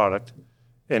take that product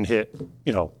and hit,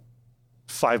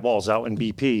 5 balls out in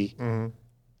BP. Mm-hmm.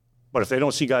 But if they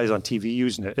don't see guys on TV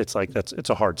using it, it's like it's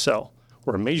a hard sell.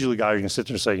 Where a major league guy, you can sit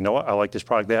there and say, you know what, I like this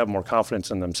product. They have more confidence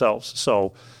in themselves.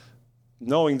 So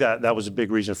knowing that was a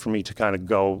big reason for me to kind of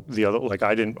go the other, like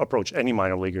I didn't approach any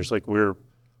minor leaguers. Like we're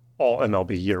all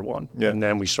MLB year one. Yeah. And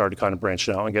then we started kind of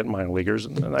branching out and getting minor leaguers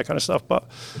and that kind of stuff. But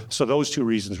so those 2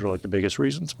 reasons were like the biggest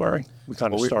reasons why we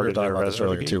kind of started there. We were talking about this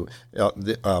earlier too.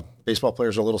 Baseball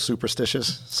players are a little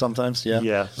superstitious sometimes. Yeah.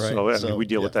 Yeah. Right. So we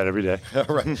deal with that every day.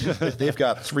 Right. They've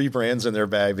got 3 brands in their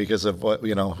bag because of what,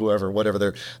 whatever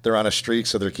they're on a streak.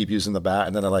 So they keep using the bat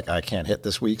and then they're like, I can't hit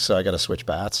this week. So I got to switch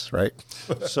bats. Right.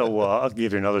 So I'll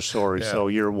give you another story. Yeah. So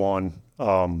year one,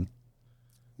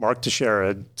 Mark Teixeira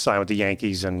had signed with the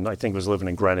Yankees and I think was living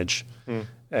in Greenwich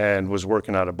and was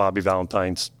working out at Bobby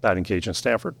Valentine's batting cage in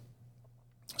Stanford.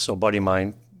 So a buddy of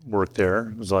mine worked there.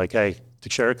 It was like, hey,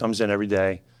 Teixeira comes in every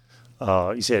day.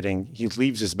 He's hitting. He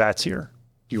leaves his bats here.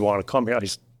 Do you want to come here? I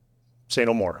say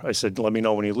no more. I said, let me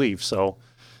know when he leaves. So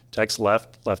Tex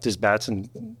left his bats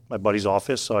in my buddy's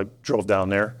office. So I drove down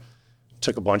there,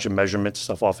 took a bunch of measurements,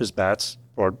 stuff off his bats,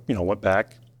 or, went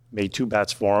back, made 2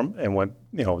 bats for him, and went,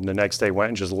 the next day went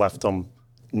and just left them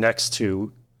next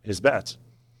to his bats.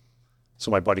 So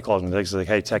my buddy calls me. He's like,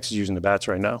 hey, Tex is using the bats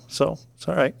right now. So it's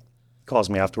all right. He calls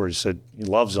me afterwards. He said he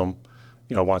loves them,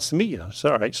 wants to meet you. It's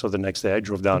all right. So the next day I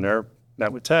drove down there,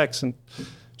 met with Tex, and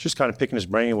just kind of picking his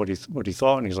brain what he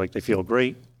thought. And he's like, they feel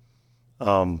great.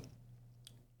 Go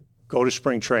to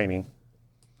spring training.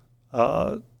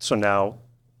 So now,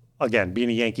 again, being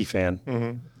a Yankee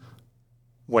fan,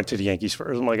 went to the Yankees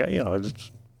first. I'm like,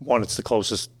 1, it's the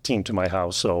closest team to my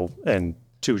house. So, and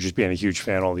 2, just being a huge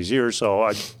fan all these years.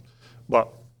 So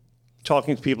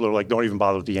talking to people who are like, don't even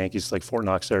bother with the Yankees. Like Fort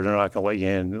Knox there, they're not going to let you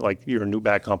in. Like you're a new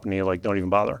bat company. Like don't even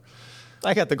bother.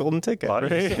 I got the golden ticket.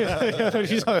 Right? I was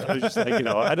just like,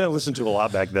 I didn't listen to a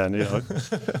lot back then.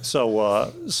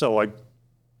 So I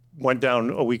went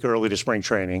down a week early to spring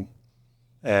training,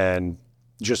 and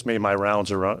just made my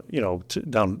rounds around,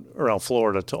 down around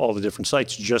Florida to all the different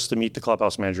sites just to meet the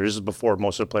clubhouse manager. This is before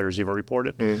most of the players even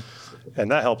reported.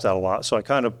 And that helped out a lot. So I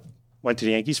kind of went to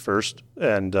the Yankees first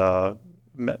and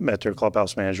met their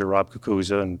clubhouse manager, Rob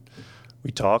Kukuza, and we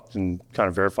talked and kind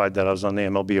of verified that I was on the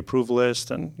MLB approved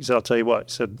list. And he said, I'll tell you what,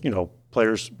 he said,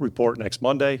 players report next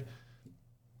Monday.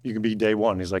 You can be day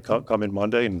one. He's like, come in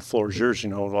Monday and the floor is yours.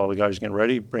 All the guys getting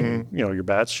ready, bring, your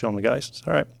bats, show them the guys. It's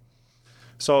all right.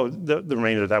 So the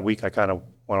remainder of that week, I kind of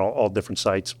went all different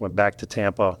sites, went back to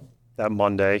Tampa that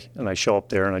Monday, and I show up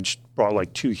there, and I just brought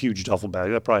like 2 huge duffel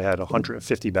bags. I probably had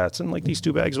 150 bats in like these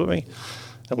 2 bags with me,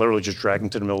 and literally just dragged them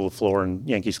to the middle of the floor in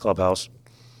Yankees clubhouse,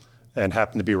 and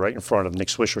happened to be right in front of Nick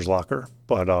Swisher's locker.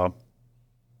 But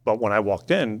when I walked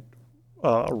in,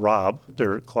 Rob,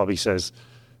 their club, he says,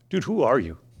 dude, who are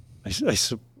you? I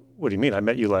said, what do you mean? I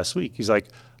met you last week. He's like,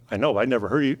 I know, I never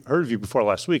heard of you before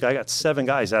last week. I got 7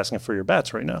 guys asking for your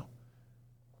bats right now.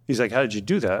 He's like, how did you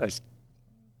do that? I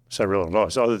said, I really don't know.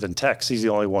 So other than Tex, he's the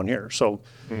only one here. So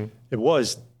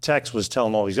Tex was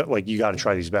telling all these, like, you got to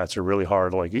try these bats. They're really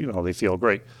hard. Like, they feel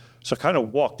great. So I kind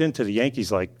of walked into the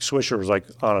Yankees, like Swisher was like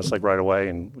on us like right away,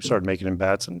 and we started making him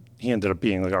bats. And he ended up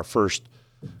being like our first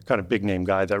kind of big name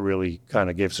guy that really kind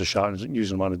of gave us a shot and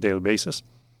using them on a daily basis.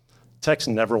 Tex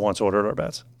never once ordered our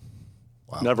bats.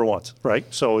 Wow. Never once, right?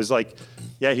 So it was like,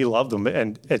 yeah, he loved them.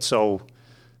 And so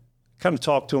kind of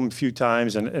talked to him a few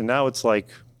times. And now it's like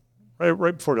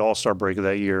right before the All-Star break of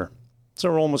that year.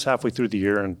 So we're almost halfway through the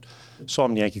year and saw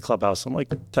him in the Yankee clubhouse. I'm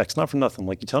like, Tex, not for nothing.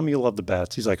 Like, you tell me you love the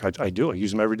bats. He's like, I do. I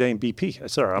use them every day in BP. I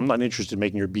said, all right, I'm not interested in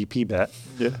making your BP bat.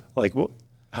 Yeah. Like, well,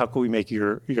 how can we make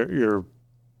your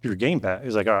game bat?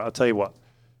 He's like, all right, I'll tell you what.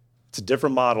 It's a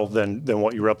different model than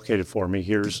what you replicated for me.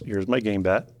 Here's my game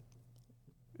bat.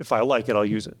 If I like it, I'll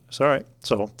use it. I said, all right.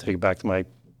 So take it back to my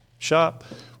shop,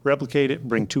 replicate it,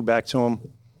 bring 2 back to him.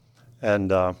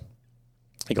 And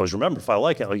he goes, remember, if I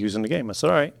like it, I'll use it in the game. I said,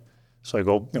 all right. So I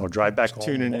go, drive back home,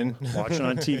 tuning in, watching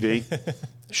on TV.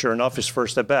 Sure enough, his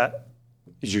first at bat,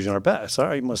 he's using our bat. I said, all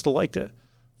right, he must have liked it.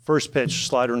 First pitch,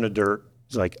 slider in the dirt.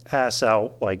 He's like, ass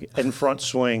out, like in front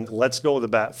swing, lets go of the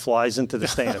bat, flies into the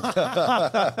stand.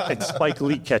 And Spike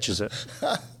Lee catches it.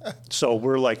 So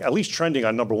we're like at least trending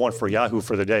on number 1 for Yahoo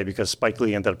for the day because Spike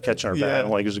Lee ended up catching our bat. And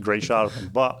like, it was a great shot of him.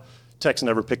 But Tex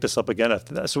never picked us up again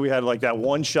after that. So we had like that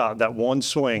one shot, that one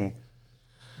swing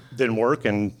didn't work.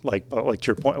 And like to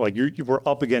your point, like you were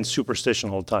up against superstition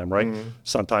all the time, right? Mm-hmm.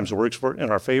 Sometimes it works in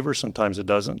our favor, sometimes it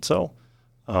doesn't. So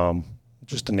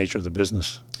just the nature of the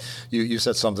business. You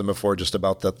said something before just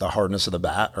about the hardness of the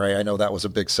bat, right? I know that was a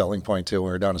big selling point too when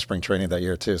we were down in spring training that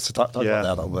year too. So talk about that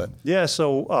a little bit. Yeah,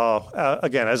 so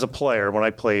again, as a player, when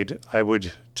I played, I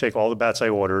would take all the bats I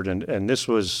ordered, and this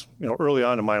was, early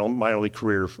on in my minor league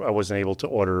career, I wasn't able to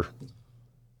order,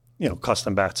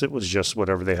 custom bats. It was just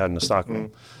whatever they had in the stock room.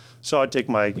 Mm-hmm. So I'd take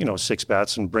my, 6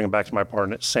 bats and bring them back to my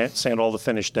apartment, sand all the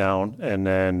finish down, and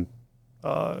then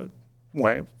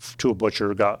went to a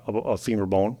butcher, got a femur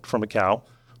bone from a cow,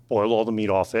 boiled all the meat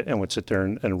off it, and would sit there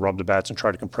and rub the bats and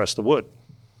try to compress the wood.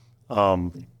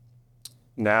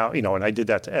 Now, and I did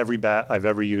that to every bat I've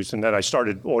ever used, and then I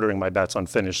started ordering my bats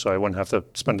unfinished so I wouldn't have to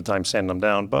spend the time sanding them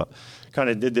down, but kind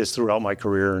of did this throughout my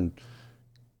career and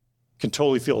can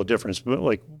totally feel a difference. But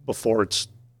like before, it's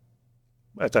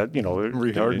at that,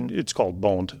 rehardened. It's called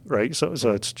boned, right? So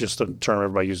it's just a term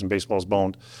everybody uses in baseball is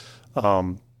boned.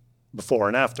 Before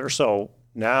and after. So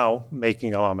now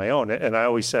making them on my own. And I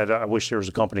always said, I wish there was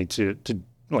a company to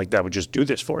like that would just do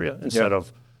this for you instead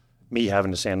of me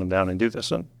having to sand them down and do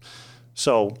this. And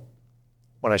so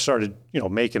when I started,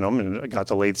 making them and I got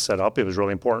the lathe set up, it was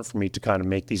really important for me to kind of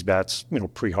make these bats,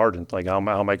 pre-hardened. Like how am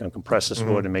I going to compress this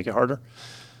wood and make it harder?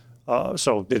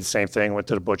 So did the same thing, went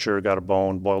to the butcher, got a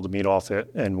bone, boiled the meat off it.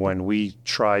 And when we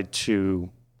tried to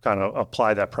kind of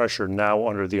apply that pressure now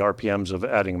under the RPMs of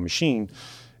adding a machine,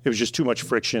 it was just too much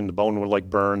friction. The bone would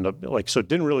burn, so it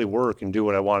didn't really work and do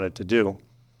what I wanted to do.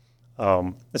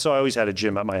 And so I always had a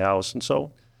gym at my house, and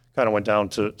so kind of went down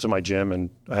to my gym and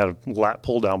I had a lat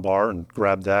pull down bar and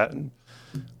grabbed that and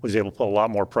was able to put a lot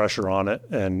more pressure on it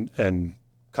and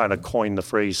kind of coined the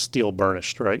phrase steel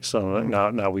burnished, right? So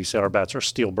now we say our bats are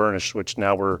steel burnished, which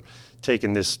now we're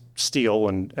taking this steel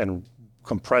and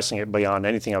compressing it beyond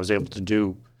anything I was able to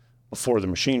do before the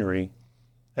machinery.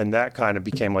 And that kind of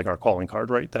became like our calling card,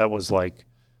 right? That was like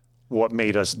what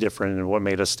made us different and what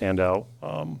made us stand out.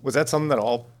 Was that something that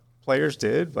all players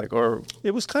did? Or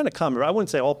it was kind of common. I wouldn't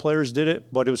say all players did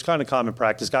it, but it was kind of common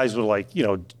practice. Guys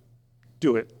would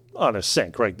do it on a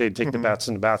sink, right? They'd take the bats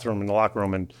in the bathroom, in the locker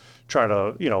room and try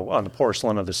to, on the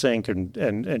porcelain of the sink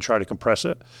and try to compress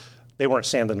it. They weren't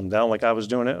sanding them down like I was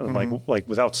doing it. And like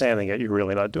without sanding it, you're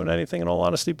really not doing anything in all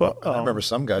honesty. But I remember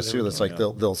some guys too. That's like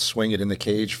they'll swing it in the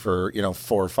cage for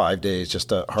 4 or 5 days just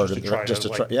to harden it, just to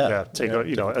try. Take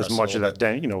as much of that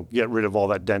dent. Get rid of all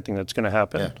that denting that's going to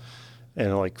happen. Yeah.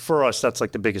 And like for us, that's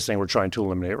like the biggest thing we're trying to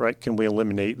eliminate, right? Can we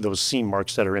eliminate those seam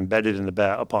marks that are embedded in the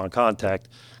bat upon contact?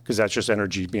 Because that's just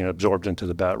energy being absorbed into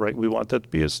the bat, right? We want that to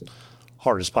be as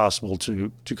hard as possible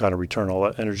to kind of return all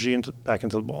that energy back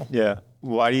into the ball. Yeah.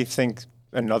 Why do you think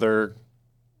another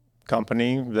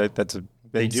company that's a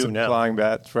big supplying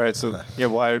bats, right? So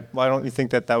why don't you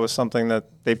think that was something that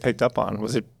they picked up on?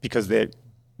 Was it because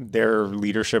their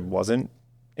leadership wasn't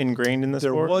ingrained in the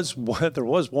sport? There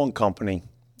was one company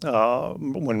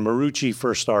when Marucci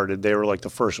first started. They were like the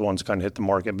first ones to kind of hit the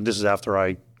market. But this is after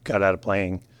I got out of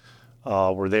playing,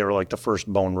 where they were like the first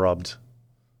bone rubbed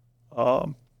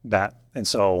bat, and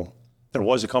so there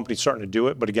was a company starting to do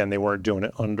it, but again, they weren't doing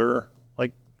it under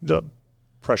like the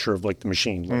pressure of like the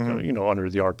machine, like, under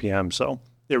the RPM. So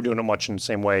they were doing it much in the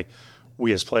same way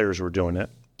we as players were doing it.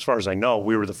 as far as I know,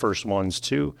 we were the first ones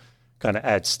to kind of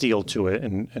add steel to it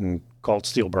and call it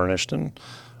steel burnished, and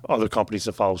other companies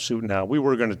that follow suit now. We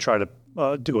were going to try to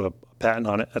do a patent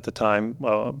on it at the time,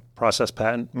 process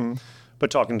patent,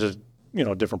 but talking to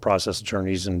different process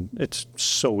attorneys, and it's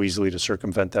so easily to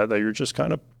circumvent that you're just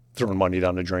kind of throwing money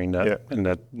down the drain. And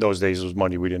that those days was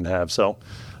money we didn't have. So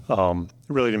it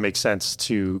really didn't make sense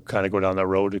to kind of go down that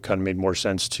road. It kind of made more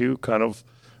sense to kind of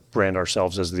brand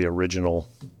ourselves as the original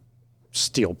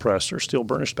steel pressed or steel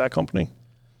burnished bat company.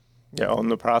 Yeah, own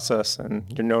the process, and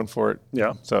you're known for it.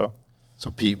 Yeah. So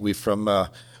Pete, we from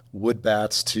wood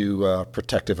bats to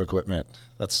protective equipment.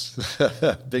 That's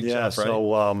a big jump,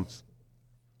 right?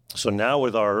 So now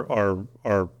with our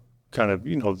kind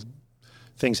of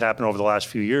things happen over the last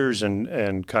few years,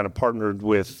 and kind of partnered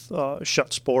with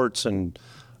Shut Sports and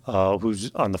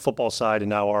who's on the football side, and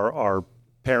now our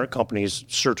parent company is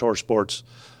Surtor Sports,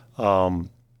 and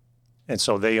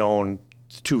so they own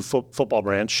two football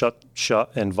brands,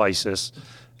 Shut and Visus,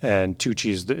 and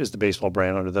Tucci is the baseball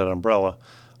brand under that umbrella.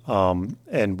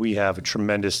 And we have a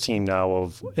tremendous team now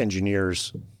of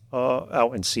engineers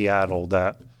out in Seattle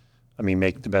that,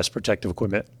 make the best protective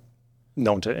equipment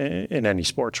known to in any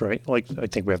sports, right? Like, I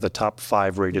think we have the top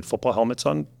 5 rated football helmets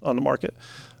on the market.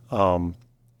 And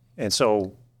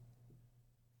so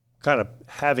kind of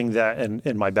having that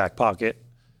in my back pocket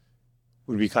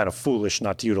would be kind of foolish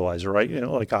not to utilize it, right?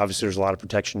 Like, obviously there's a lot of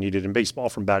protection needed in baseball,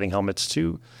 from batting helmets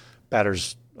to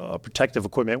batters' protective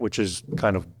equipment, which is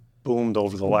kind of boomed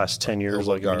over the last 10 years.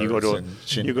 Like, you go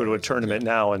to a tournament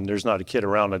now, and there's not a kid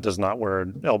around that does not wear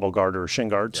an elbow guard or a shin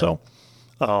guard. Yeah.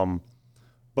 So,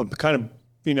 but kind of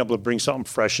being able to bring something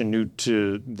fresh and new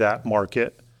to that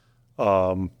market,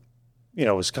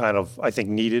 is kind of, I think,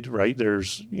 needed, right?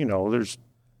 There's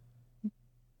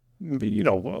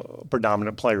a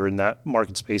predominant player in that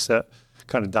market space that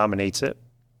kind of dominates it.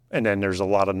 And then there's a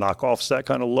lot of knockoffs that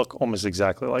kind of look almost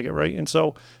exactly like it, right? And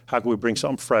so how can we bring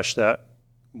something fresh that,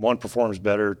 1, performs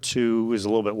better, 2, is a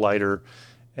little bit lighter,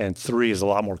 and 3 is a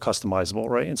lot more customizable,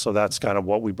 right? And so that's kind of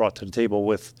what we brought to the table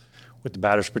with the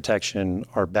batter's protection.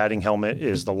 Our batting helmet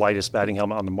is the lightest batting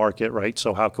helmet on the market, right?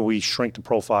 So how can we shrink the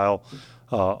profile?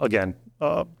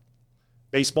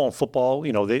 Baseball and football,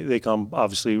 they come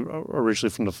obviously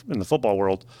originally in the football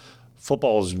world.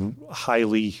 Football is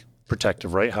highly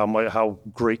protective, right? How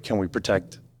great can we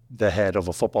protect the head of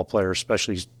a football player,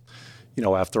 especially,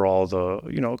 after all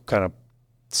the, kind of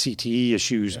CTE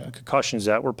issues, concussions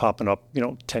that were popping up,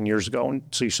 10 years ago. And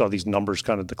so you saw these numbers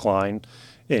kind of decline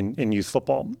in youth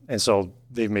football. And so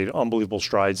they've made unbelievable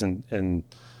strides in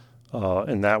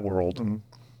that world. Mm-hmm.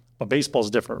 But baseball's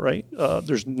different, right?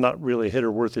 There's not really a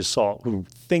hitter worth his salt who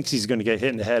thinks he's going to get hit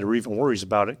in the head or even worries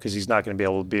about it because he's not going to be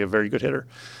able to be a very good hitter.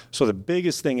 So the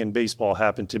biggest thing in baseball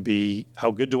happened to be,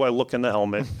 how good do I look in the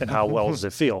helmet and how well does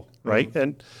it feel, right? Mm-hmm.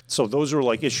 And so those are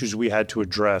like issues we had to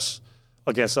address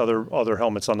against other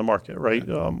helmets on the market, right?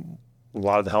 A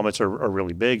lot of the helmets are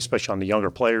really big, especially on the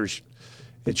younger players.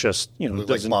 It's just, like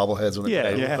bobbleheads.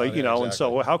 Exactly. And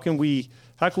so how can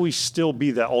we still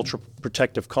be that ultra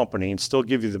protective company and still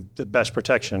give you the best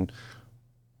protection,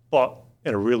 but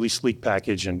in a really sleek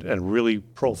package and really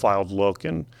profiled look,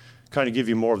 and kind of give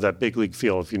you more of that big league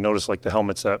feel? If you notice, like, the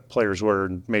helmets that players wear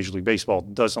in Major League Baseball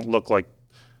doesn't look like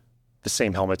the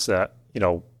same helmets that,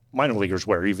 minor leaguers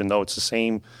wear, even though it's the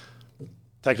same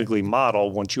technically model.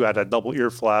 Once you add that double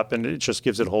ear flap, and it just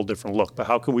gives it a whole different look. But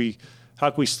how can we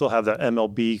still have that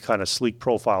MLB kind of sleek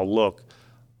profile look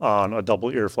on a double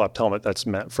ear flap helmet that's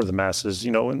meant for the masses,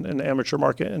 in the amateur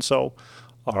market? And so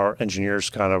our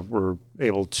engineers kind of were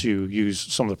able to use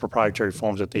some of the proprietary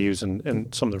foams that they use in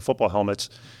some of their football helmets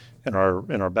in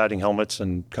our batting helmets,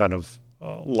 and kind of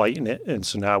lighten it. And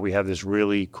so now we have this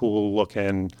really cool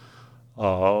looking,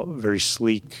 very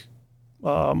sleek,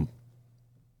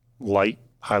 light,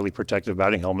 highly protective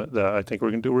batting helmet that I think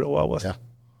we're going to do real well with. Yeah.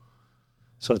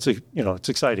 So it's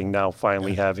exciting now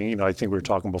finally having, I think we were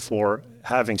talking before,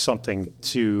 having something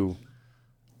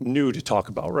new to talk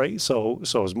about, right? So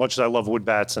as much as I love wood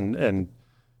bats and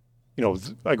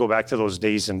I go back to those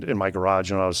days in my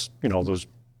garage when I was, those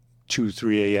 2,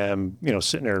 3 a.m.,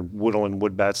 sitting there whittling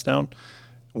wood bats down,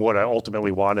 what I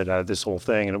ultimately wanted out of this whole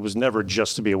thing. And it was never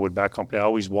just to be a wood bat company. I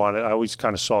always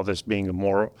kind of saw this being a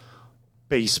more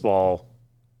baseball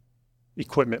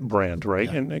equipment brand, right?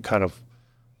 Yeah. And kind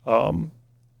of,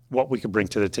 what we could bring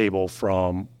to the table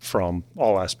from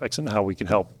all aspects and how we can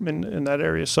help in that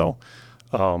area. So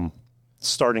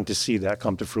starting to see that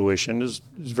come to fruition is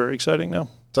very exciting now.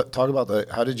 Talk about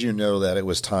how did you know that it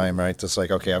was time, right? It's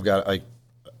like, okay, I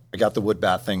got the wood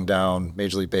bat thing down,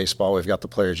 Major League Baseball, we've got the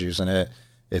players using it.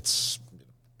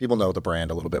 People know the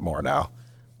brand a little bit more now.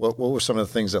 What were some of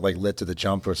the things that like led to the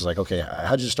jump? Where it's like, okay,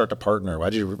 how did you start to partner? Why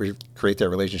did you create that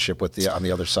relationship with on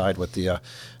the other side with the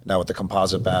now with the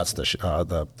composite bats,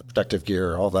 the protective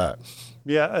gear, all that?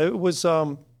 Yeah, it was.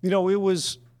 It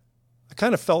was. I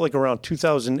kind of felt like around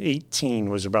 2018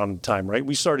 was around the time, right?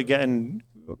 We started getting.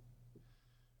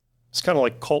 It's kind of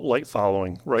like cult light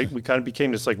following, right? We kind of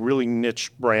became this like really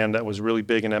niche brand that was really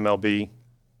big in MLB,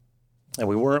 and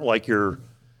we weren't like your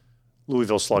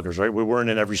Louisville Sluggers, right? We weren't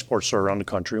in every sports store around the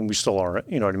country, and we still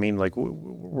aren't. You know what I mean? Like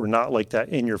we're not like that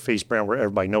in-your-face brand where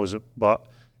everybody knows it. But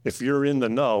if you're in the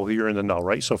know, you're in the know,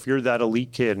 right? So if you're that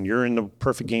elite kid and you're in the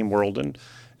perfect game world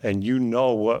and you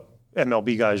know what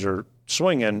MLB guys are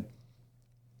swinging,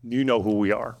 you know who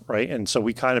we are, right? And so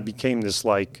we kind of became this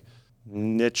like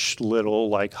niche little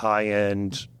like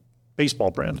high-end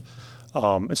baseball brand.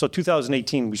 And so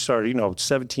 2018 we started,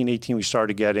 17, 18 we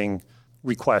started getting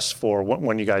requests for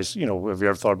when you guys, have you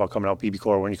ever thought about coming out BB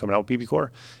Core, when you're coming out BB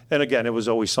Core? And again, it was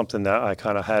always something that I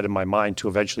kind of had in my mind to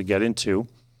eventually get into.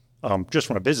 Just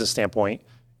from a business standpoint,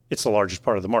 it's the largest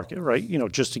part of the market, right?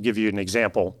 Just to give you an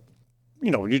example,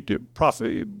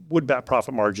 wood bat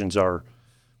profit margins are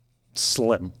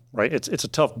slim, right? It's a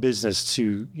tough business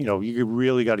to, you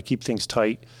really got to keep things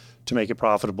tight to make it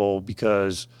profitable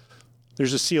because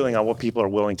there's a ceiling on what people are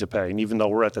willing to pay. And even though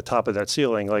we're at the top of that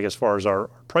ceiling, like as far as our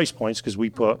price points, because we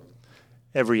put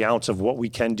every ounce of what we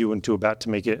can do into a bat to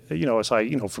make it, as high,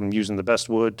 from using the best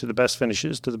wood to the best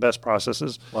finishes to the best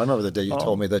processes. Well, I remember the day you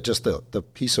told me that just the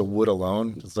piece of wood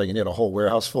alone, it's like you need a whole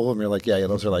warehouse full of them. You're like, yeah,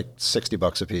 those are like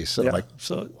 $60 a piece. And yeah. I'm like,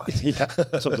 so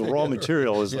the raw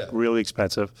material is like really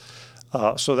expensive.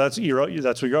 So that's what you're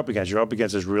up against. You're up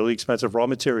against this really expensive raw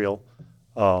material,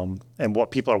 and what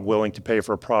people are willing to pay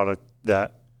for a product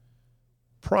that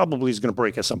probably is going to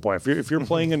break at some point. If you're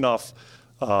playing enough,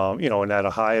 and at a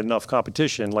high enough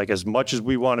competition, like as much as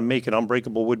we want to make an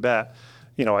unbreakable wood bat,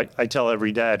 I tell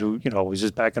every dad who, is his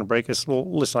bat going to break? I said, well,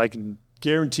 listen, I can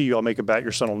guarantee you I'll make a bat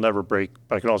your son will never break,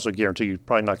 but I can also guarantee you're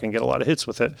probably not going to get a lot of hits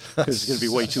with it because it's going to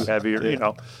be way too heavy.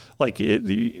 Or,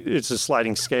 it's a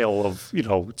sliding scale of,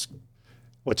 it's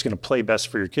what's going to play best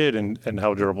for your kid and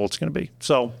how durable it's going to be.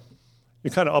 So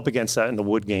you're kind of up against that in the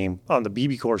wood game. On the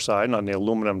BB Core side and on the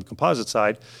aluminum composite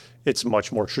side, it's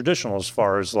much more traditional as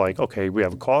far as like, okay, we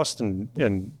have a cost and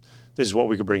this is what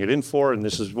we could bring it in for and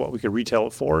this is what we could retail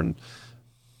it for. And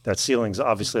that ceiling's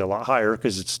obviously a lot higher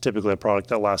because it's typically a product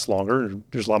that lasts longer. And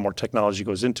there's a lot more technology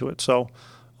goes into it. So,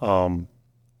 from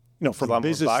a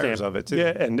business standpoint of it too.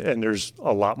 Yeah, and there's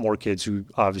a lot more kids who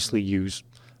obviously use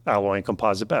alloy and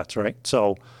composite bats, right?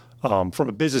 So from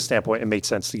a business standpoint, it made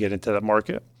sense to get into that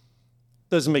market.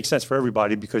 Doesn't make sense for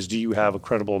everybody because do you have a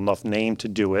credible enough name to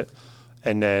do it?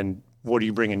 And then what are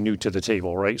you bringing new to the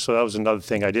table, right? So that was another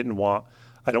thing I didn't want.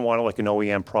 I don't want like an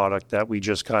OEM product that we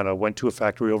just kind of went to a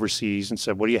factory overseas and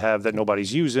said, what do you have that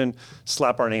nobody's using?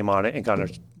 Slap our name on it and kind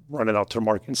of run it out to the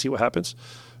market and see what happens.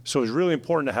 So it was really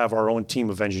important to have our own team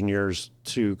of engineers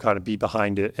to kind of be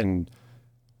behind it and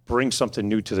bring something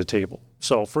new to the table.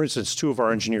 So, for instance, 2 of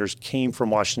our engineers came from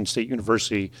Washington State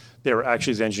University. They were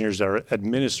actually the engineers that are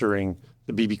administering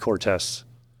the BB Core tests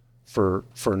for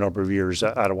a number of years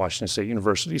out of Washington State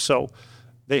University. So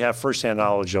they have firsthand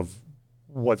knowledge of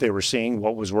what they were seeing,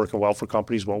 what was working well for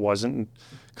companies, what wasn't, and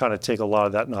kind of take a lot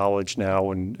of that knowledge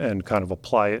now and kind of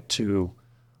apply it to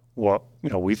what,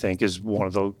 we think is one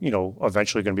of the,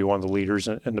 eventually going to be one of the leaders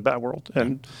in the bat world.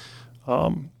 And,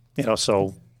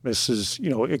 so this is,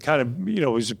 it kind of,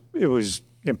 it was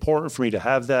important for me to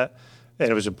have that. And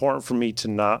it was important for me to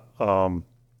not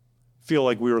feel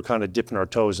like we were kind of dipping our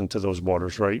toes into those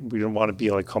waters, right? We didn't want to be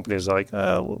like companies like,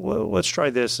 let's try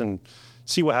this and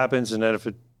see what happens. And then if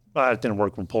it didn't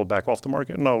work, we'll pull it back off the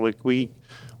market. No, like we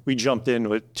jumped in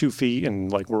with 2 feet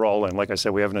and like we're all in. Like I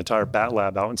said, we have an entire bat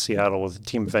lab out in Seattle with a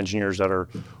team of engineers that are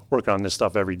working on this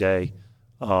stuff every day.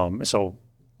 So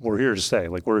we're here to stay.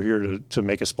 Like we're here to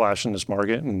make a splash in this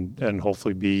market and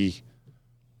hopefully be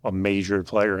a major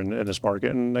player in this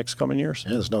market in the next coming years.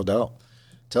 Yeah, there's no doubt.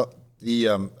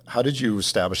 How did you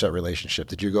establish that relationship?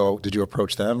 Did you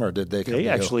approach them or did they come to you? They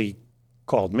actually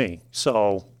called me.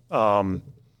 So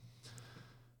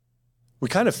we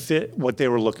kind of fit what they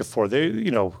were looking for.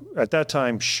 They, at that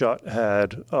time, Schutt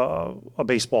had a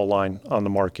baseball line on the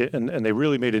market, and they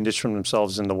really made a niche for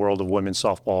themselves in the world of women's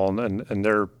softball, and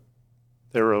they're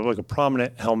like a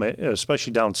prominent helmet,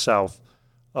 especially down south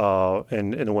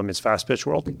in the women's fast pitch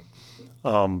world.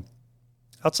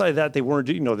 Outside of that, they weren't.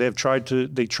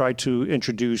 They tried to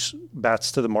introduce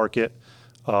bats to the market,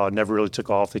 never really took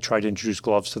off. They tried to introduce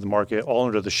gloves to the market, all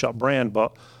under the Schutt brand,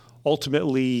 but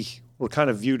ultimately we're kind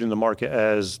of viewed in the market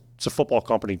as it's a football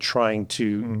company trying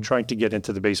to get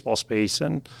into the baseball space.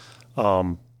 And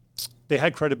they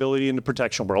had credibility in the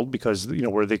protection world because,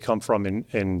 where they come from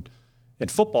in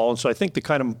football. And so I think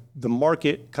the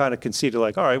market kind of conceded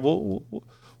like, all right, we'll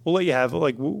let you have it.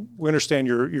 Like, we understand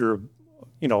you're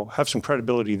have some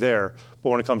credibility there. But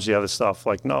when it comes to the other stuff,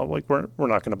 like, no, like we're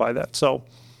not going to buy that. So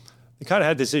they kind of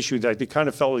had this issue that they kind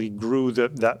of felt like he grew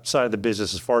that side of the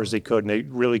business as far as they could, and they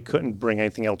really couldn't bring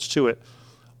anything else to it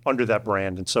under that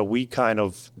brand. And so we kind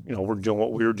of, we're doing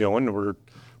what we were doing. We're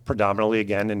predominantly,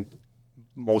 again, and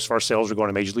most of our sales are going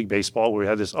to Major League Baseball. We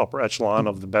had this upper echelon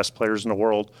of the best players in the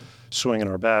world swinging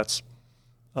our bats.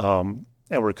 And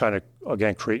we're kind of,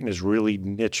 again, creating this really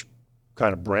niche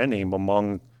kind of brand name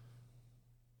among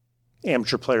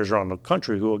amateur players around the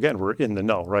country who, again, were in the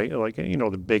know, right? Like, they're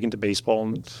big into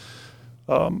baseball.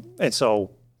 And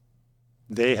so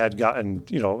they had gotten,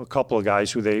 a couple of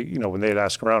guys who they, when they'd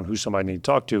ask around who somebody needed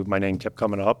to talk to, my name kept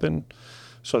coming up. And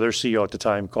so their CEO at the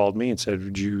time called me and said,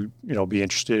 would you, be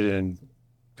interested in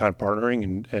kind of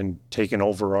partnering and taking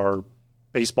over our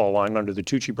baseball line under the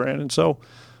Tucci brand? And so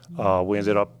we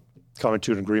ended up coming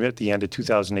to an agreement at the end of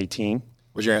 2018.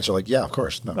 Was your answer like, yeah, of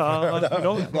course? No.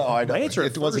 No, I my answer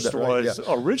at first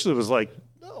originally was like,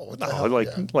 I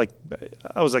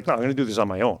was like, no, I'm going to do this on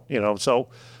my own, So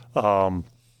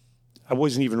I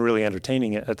wasn't even really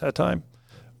entertaining it at that time.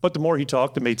 But the more he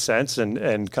talked, it made sense,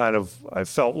 and kind of I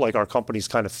felt like our companies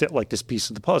kind of fit like this piece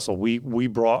of the puzzle. We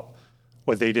brought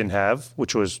what they didn't have,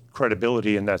 which was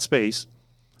credibility in that space,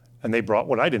 and they brought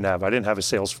what I didn't have. I didn't have a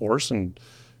sales force, and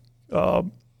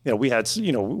we had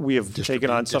we have taken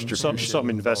on some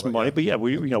investment money, but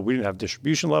we didn't have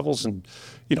distribution levels, and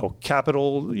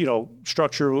capital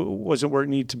structure wasn't where it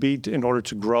needed to be in order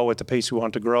to grow at the pace we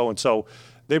wanted to grow, and so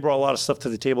they brought a lot of stuff to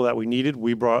the table that we needed.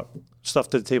 We brought stuff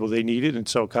to the table they needed, and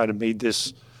so it kind of made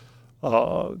this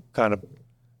kind of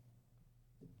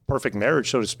perfect marriage,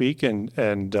 so to speak. And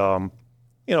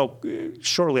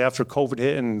shortly after COVID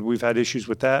hit, and we've had issues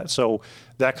with that, so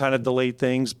that kind of delayed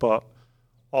things. But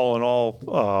all in all,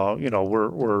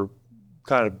 we're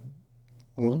kind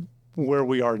of where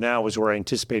we are now is where I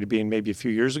anticipated being maybe a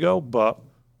few years ago, but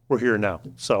we're here now.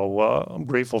 So I'm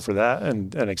grateful for that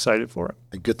and excited for it.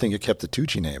 A good thing you kept the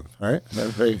Tucci name, right?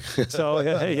 So we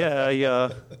had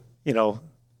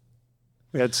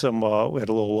we had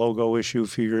a little logo issue a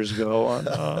few years ago on,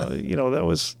 that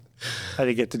was, I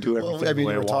didn't get to do everything. Well, I mean,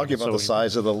 you were talking about the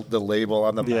size of the label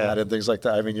on the bat and things like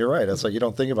that. I mean, you're right. It's like you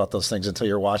don't think about those things until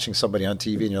you're watching somebody on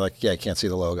TV and you're like, yeah, I can't see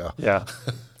the logo. Yeah.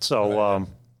 So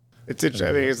it's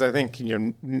interesting because I think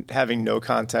having no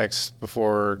context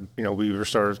before we were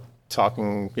started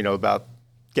talking about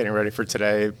getting ready for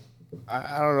today.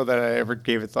 I don't know that I ever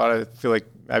gave it thought. I feel like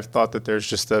I've thought that there's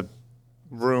just a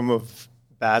room of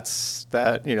bats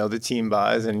that the team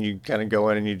buys, and you kind of go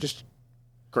in and you just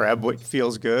grab what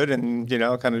feels good, and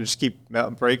kind of just keep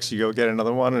mountain breaks. You go get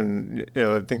another one, and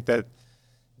I think that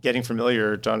getting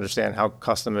familiar to understand how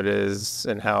custom it is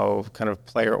and how kind of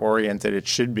player oriented it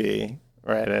should be.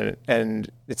 Right.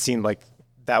 And it seemed like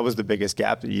that was the biggest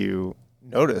gap that you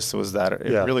noticed, was that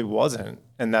it really wasn't.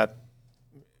 And that,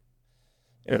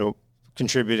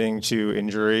 contributing to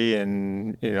injury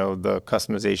and, the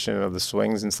customization of the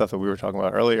swings and stuff that we were talking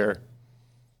about earlier,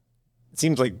 it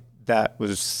seems like that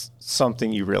was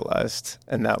something you realized.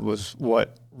 And that was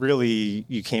what really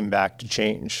you came back to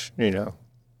change,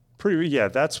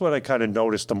 That's what I kind of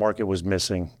noticed the market was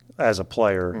missing as a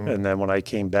player. Mm-hmm. And then when I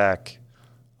came back,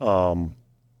 again,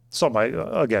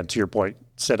 to your point,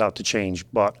 set out to change,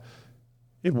 but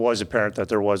it was apparent that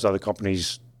there was other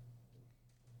companies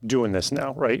doing this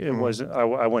now, right? It wasn't,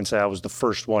 I wouldn't say I was the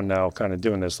first one now kind of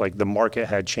doing this. Like the market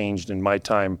had changed in my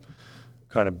time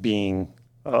kind of being,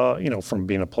 from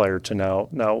being a player to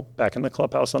now back in the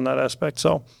clubhouse on that aspect.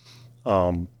 So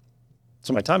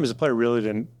my time as a player really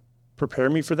didn't prepare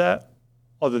me for that,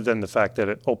 other than the fact that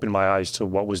it opened my eyes to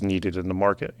what was needed in the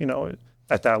market,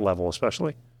 at that level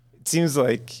especially. It seems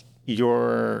like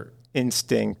your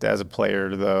instinct as a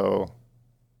player, though,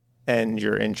 and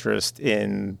your interest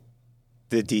in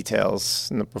the details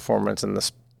and the performance and the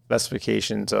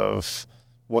specifications of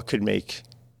what could make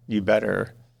you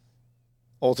better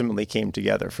ultimately came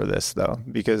together for this, though,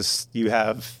 because you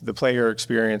have the player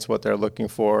experience, what they're looking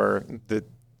for,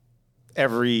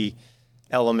 every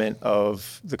element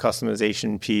of the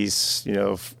customization piece,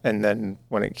 and then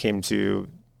when it came to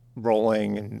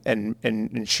rolling and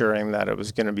ensuring that it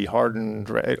was going to be hardened,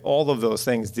 right? All of those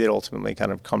things did ultimately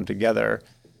kind of come together.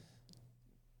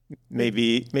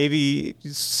 Maybe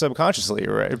subconsciously,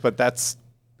 right? But that's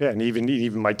and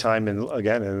even my time in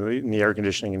the air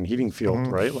conditioning and heating field,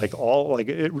 right?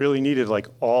 It really needed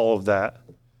all of that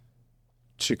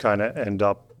to kind of end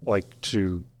up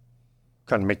to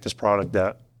kind of make this product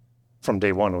that from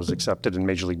day one was accepted in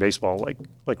Major League Baseball, like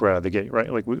right out of the gate, right?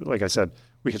 Like I said,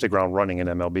 we hit the ground running in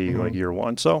MLB like year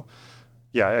one. So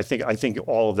yeah, I think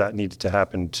all of that needed to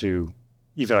happen to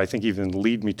even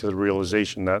lead me to the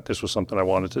realization that this was something I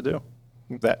wanted to do.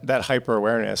 That hyper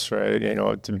awareness, right?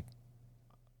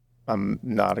 I'm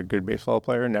not a good baseball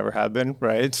player, never have been,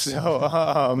 right?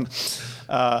 So,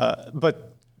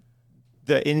 but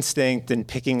the instinct and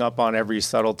picking up on every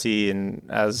subtlety, and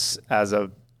as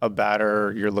a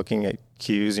batter, you're looking at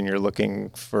cues and you're looking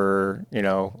for,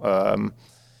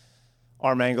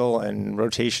 arm angle and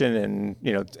rotation and,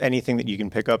 anything that you can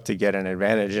pick up to get an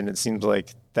advantage. And it seems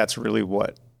like that's really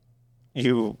what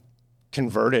you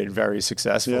converted very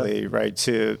successfully, right?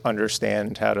 To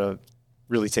understand how to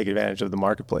really take advantage of the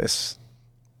marketplace.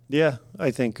 Yeah,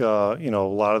 I think, a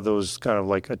lot of those kind of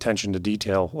like attention to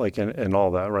detail, like, and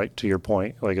all that, right? To your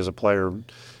point, like as a player,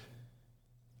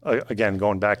 again,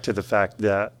 going back to the fact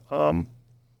that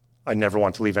I never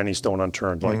want to leave any stone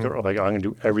unturned. Like I'm going to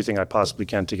do everything I possibly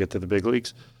can to get to the big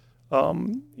leagues.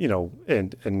 And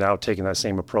now taking that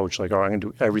same approach, like, all right, I'm going to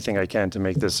do everything I can to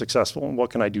make this successful. And what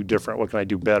can I do different? What can I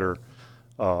do better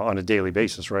on a daily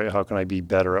basis, right? How can I be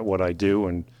better at what I do?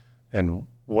 And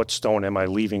what stone am I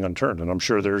leaving unturned? And I'm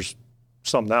sure there's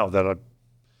some now that I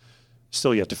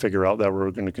still yet to figure out that we're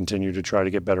going to continue to try to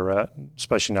get better at,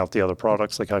 especially now with the other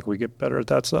products. Like, how can we get better at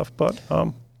that stuff? But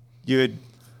you had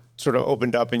sort of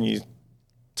opened up and you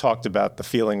talked about the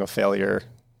feeling of failure.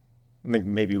 I think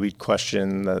maybe we'd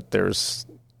question that there's,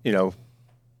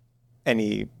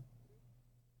 any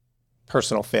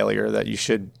personal failure that you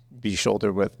should be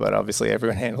shouldered with, but obviously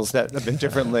everyone handles that a bit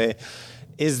differently.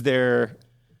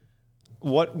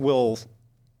 What will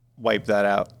wipe that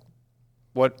out?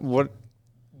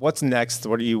 What's next?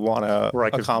 What do you want to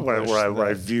accomplish? Where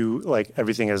I view like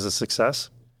everything as a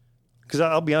success. Because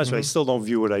I'll be honest with you, I still don't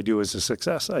view what I do as a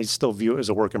success. I still view it as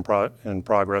a work in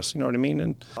progress. You know what I mean?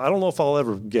 And I don't know if I'll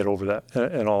ever get over that,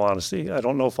 in all honesty. I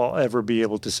don't know if I'll ever be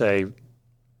able to say, you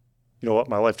know what,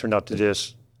 my life turned out to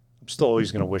this. I'm still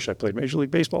always going to wish I played Major League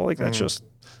Baseball. Like, that's just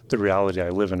the reality I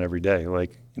live in every day.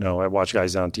 Like, I watch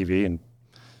guys on TV and,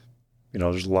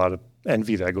 there's a lot of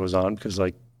envy that goes on because,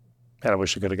 like, man, I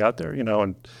wish I could have got there,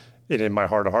 and in my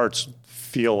heart of hearts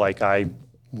feel like I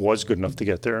was good enough to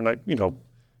get there. And I,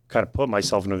 kind of put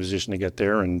myself in a position to get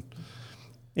there. And,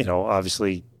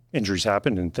 obviously injuries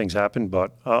happen and things happen,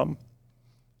 but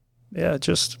yeah,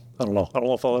 just, I don't know. I don't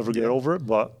know if I'll ever get over it,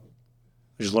 but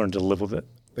I just learned to live with it.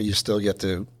 But you still get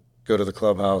to go to the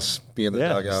clubhouse, be in the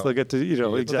dugout. Still get to,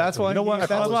 exactly.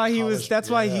 That's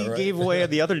why he gave away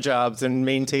the other jobs and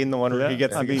maintained the one where he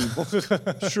gets to be.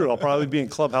 Sure, I'll probably be in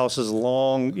clubhouses a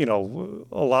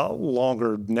lot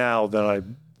longer now than I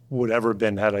would ever have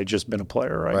been had I just been a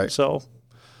player, right? So,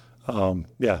 probably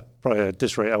at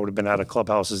this rate, I would have been out of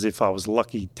clubhouses if I was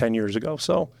lucky 10 years ago.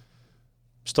 So,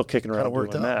 still kicking around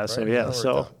doing that. Right? So, yeah.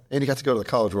 So, and you got to go to the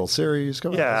College World Series.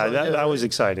 That was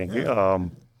exciting. Yeah.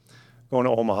 Going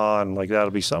to Omaha, and like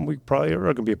that'll be something we probably are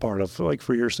going to be a part of like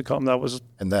for years to come. That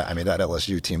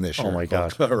LSU team this year. Oh my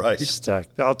God! All right,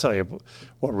 I'll tell you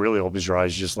what really opens your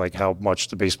eyes, just like how much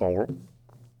the baseball world,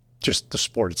 just the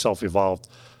sport itself evolved.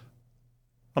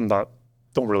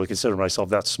 Don't really consider myself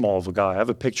that small of a guy. I have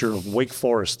a picture of Wake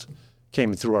Forest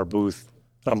came through our booth.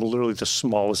 I'm literally the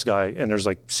smallest guy, and there's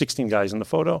like 16 guys in the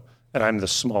photo, and I'm the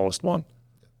smallest one.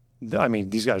 I mean,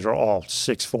 th'ese guys are all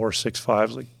 6'4",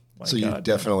 6'5", like. So you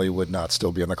definitely would not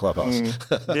still be in the clubhouse.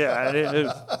 I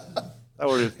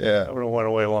would have went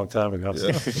away a long time ago.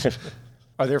 Yeah.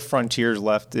 Are there frontiers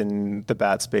left in the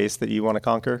bat space that you want to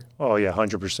conquer? Oh yeah,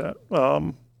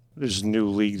 100%. There's a new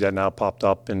league that now popped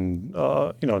up in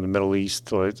in the Middle East.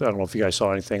 So I don't know if you guys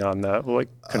saw anything on that. Like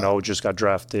Cano just got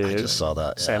drafted. I just saw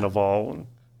that. Sandoval and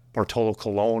Bartolo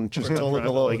Colon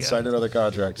signed another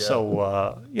contract. Yeah.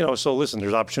 So so listen,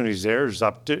 there's opportunities there.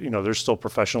 There's still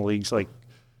professional leagues like.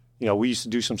 We used to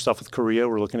do some stuff with Korea.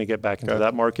 We're looking to get back into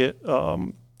that market.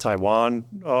 Taiwan,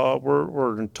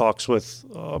 we're in talks with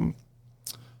a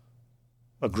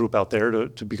group out there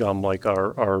to become like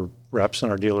our reps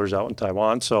and our dealers out in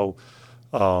Taiwan. So,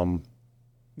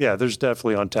 there's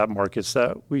definitely untapped markets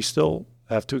that we still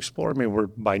have to explore. I mean, we're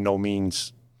by no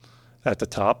means at the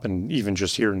top, and even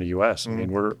just here in the U.S. I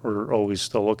mean, we're always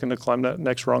still looking to climb that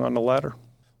next rung on the ladder.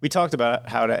 We talked about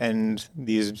how to end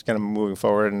these kind of moving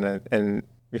forward, and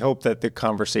we hope that the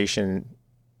conversation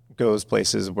goes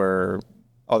places where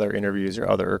other interviews or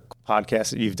other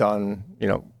podcasts that you've done,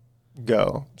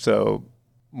 go. So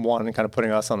one, kind of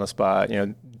putting us on the spot,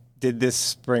 did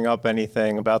this bring up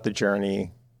anything about the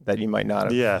journey that you might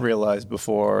not have realized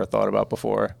before or thought about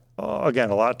before? Again,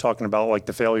 a lot talking about like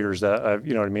the failures that I've,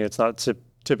 It's not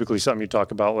to typically something you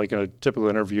talk about, like in a typical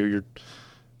interview, you're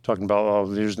talking about, oh,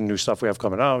 here's the new stuff we have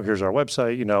coming out. Here's our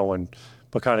website,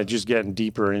 but kind of just getting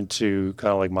deeper into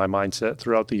kind of like my mindset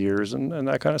throughout the years and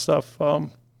that kind of stuff.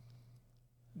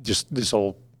 Just this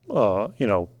whole, kind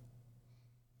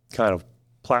of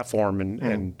platform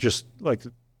and just like,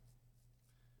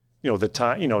 the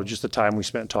time, just the time we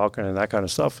spent talking and that kind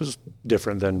of stuff is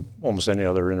different than almost any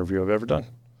other interview I've ever done.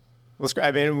 Well,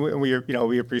 I mean,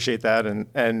 we appreciate that.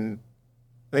 And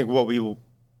I think what we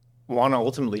want to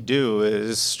ultimately do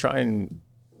is try and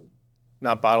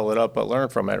not bottle it up, but learn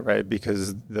from it, right?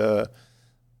 Because the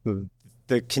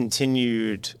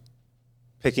continued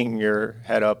picking your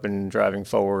head up and driving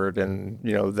forward and,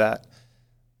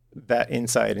 that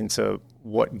insight into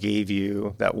what gave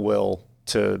you that will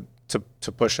to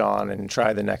push on and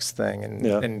try the next thing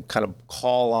and kind of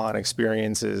call on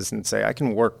experiences and say, I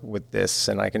can work with this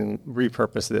and I can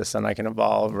repurpose this and I can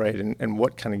evolve, right? And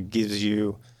what kind of gives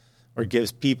you or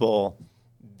gives people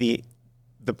the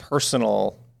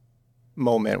personal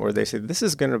moment where they say, this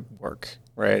is going to work,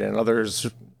 right? And others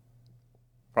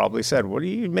probably said, what are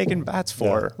you making bats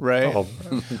for, right?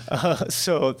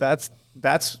 So that's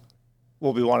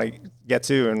what we want to get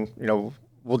to. And,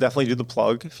 we'll definitely do the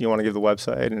plug if you want to give the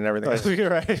website and everything. Right.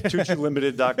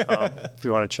 TucciLimited.com if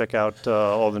you want to check out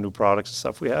all the new products and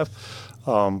stuff we have.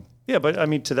 But I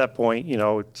mean, to that point,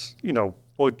 it's,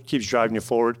 what keeps driving you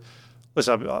forward.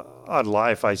 Listen, I'd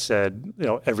lie if I said,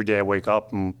 every day I wake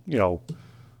up and,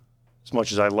 as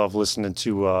much as I love listening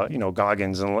to,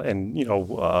 Goggins and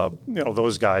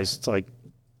those guys, it's like,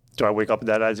 do I wake up with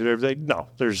that attitude every day? No.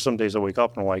 There's some days I wake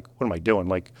up and I'm like, what am I doing?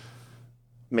 Like,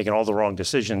 making all the wrong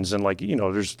decisions. And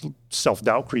there's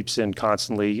self-doubt creeps in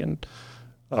constantly. And,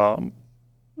 and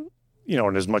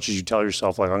as much as you tell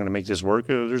yourself, like, I'm going to make this work,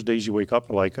 there's days you wake up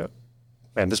and like,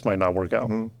 man, this might not work out.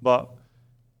 Mm-hmm. But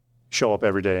show up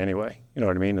every day anyway. You know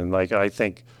what I mean? And I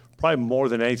think probably more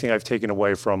than anything I've taken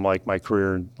away from my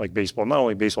career in baseball, not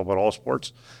only baseball, but all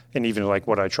sports. And even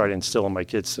what I try to instill in my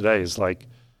kids today is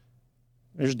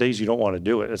there's days you don't want to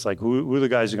do it. It's who are the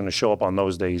guys who are going to show up on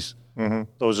those days? Mm-hmm.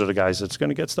 Those are the guys that's going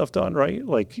to get stuff done, right?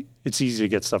 It's easy to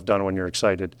get stuff done when you're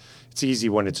excited. It's easy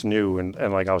when it's new. And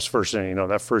I was first in,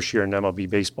 that first year in MLB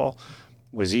baseball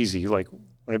was easy. When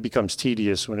it becomes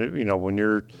tedious, when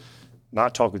you're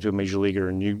not talking to a major leaguer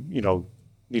and you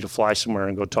need to fly somewhere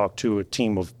and go talk to a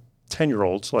team of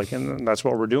 10-year-olds, and that's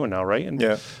what we're doing now, right? And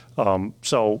you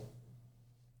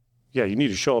need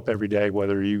to show up every day,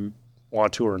 whether you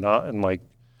want to or not. And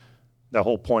that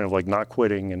whole point of not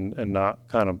quitting and not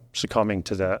kind of succumbing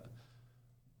to that,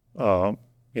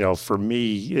 for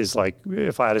me is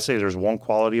if I had to say there's one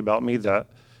quality about me that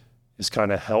has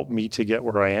kind of helped me to get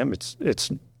where I am, it's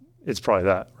probably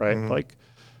that, right? Mm-hmm.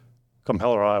 Come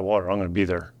hell or high water, I'm going to be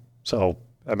there. So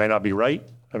I may not be right.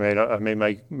 I may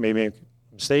make a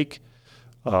mistake,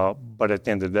 but at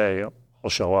the end of the day, I'll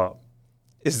show up.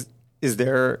 Is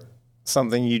there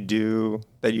something you do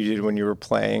that you did when you were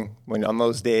playing, when on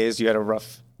those days you had a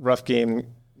rough game,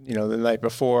 the night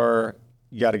before,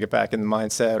 you got to get back in the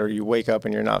mindset, or you wake up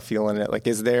and you're not feeling it?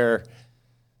 Is there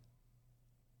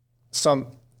some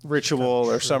ritual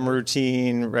or some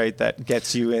routine, right, that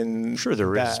gets you in? Sure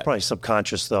there is. It's probably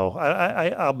subconscious though.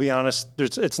 I'll be honest,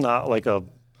 it's not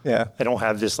I don't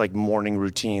have this morning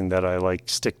routine that I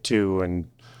stick to, and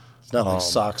not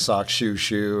sock,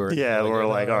 shoe, or all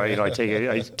right, I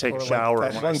take a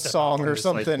shower. That one song or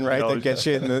something, right, that gets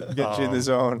you in the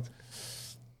zone.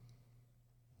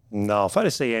 No, if I had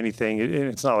to say anything,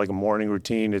 it's not a morning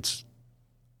routine. It's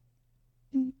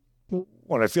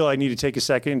when I feel I need to take a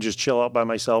second, just chill out by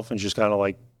myself and just kind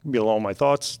of be alone with my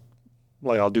thoughts.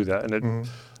 I'll do that, and it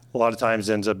a lot of times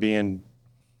ends up being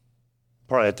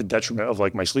probably at the detriment of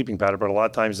my sleeping pattern, but a lot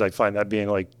of times I find that being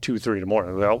 2, 3 in the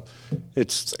morning. Well,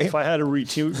 if I had a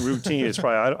routine, it's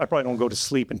probably I probably don't go to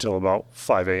sleep until about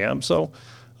 5 a.m. So,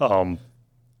 I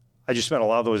just spent a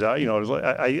lot of those out.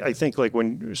 I think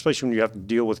especially when you have to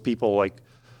deal with people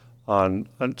on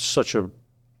such a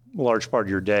large part of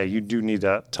your day, you do need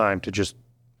that time to just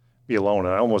be alone.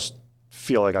 And I almost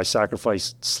feel like I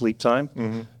sacrifice sleep time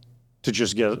to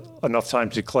just get enough time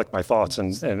to collect my thoughts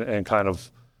and kind of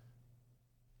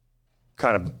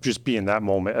just be in that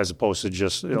moment, as opposed to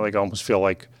just I almost feel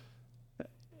like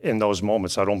in those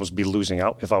moments I'd almost be losing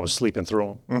out if I was sleeping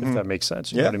through them, if that makes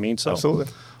sense. You know what I mean? So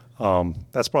absolutely.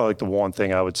 That's probably the one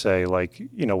thing I would say,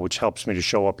 which helps me to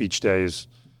show up each day is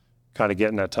kind of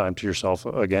getting that time to yourself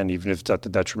again, even if it's at the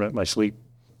detriment of my sleep.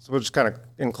 So we'll just kind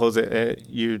of close it.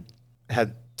 You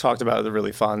had talked about the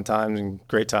really fun times and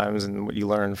great times and what you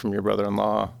learned from your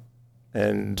brother-in-law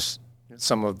and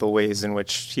some of the ways in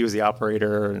which he was the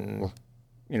operator and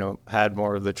had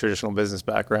more of the traditional business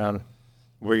background,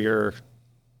 where you're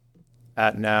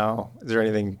at now, is there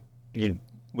anything you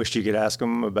wished you could ask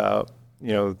them about,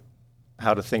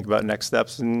 how to think about next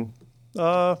steps? And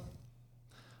I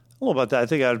don't know about that. I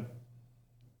think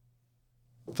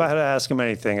if I had to ask him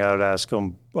anything, I would ask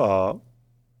him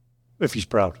if he's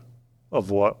proud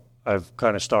of what I've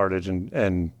kind of started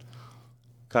and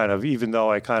kind of, even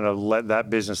though I kind of let that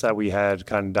business that we had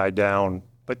kind of die down,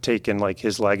 but taking like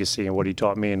his legacy and what he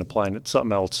taught me and applying it to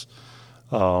something else.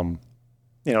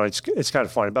 It's kind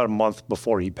of funny. About a month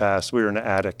before he passed, we were in the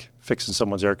attic fixing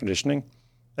someone's air conditioning.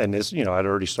 And this, I'd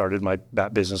already started my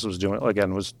bat business, was doing it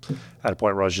again, was at a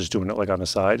point where I was just doing it like on the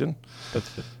side.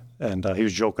 And he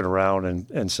was joking around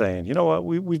and saying, you know what,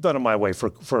 we've done it my way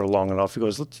for long enough. He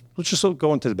goes, let's just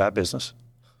go into the bat business.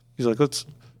 He's like,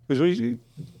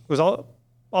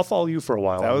 I'll follow you for a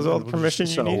while. That was all the permission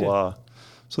you needed.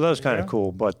 So that was kind of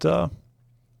cool. But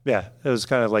it was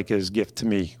kind of like his gift to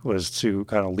me, was to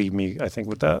kind of leave me, I think,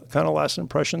 with that kind of last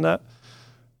impression that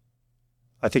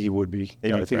I think he would be.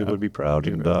 I think he would be proud.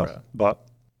 But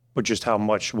just how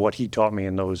much what he taught me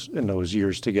in those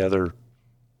years together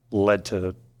led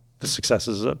to the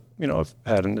successes that I've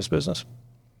had in this business.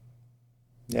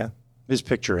 Yeah, his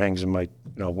picture hangs in my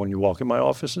when you walk in my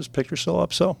office, his picture's still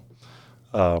up. So,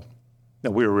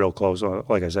 we were real close.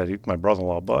 Like I said, he's my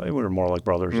brother-in-law, but we were more like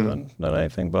brothers than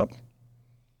anything. But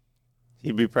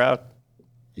he'd be proud.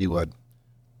 He would.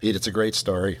 Pete, it's a great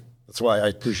story. That's why I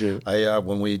appreciate it.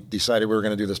 When we decided we were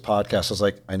going to do this podcast, I was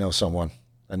like, I know someone.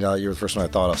 And you're the first one I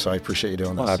thought of, so I appreciate you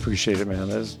doing this. I appreciate it, man.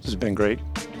 This has been great.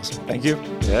 Awesome. Thank you.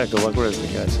 Yeah, good luck with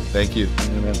everything, guys. Thank you.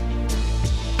 Amen.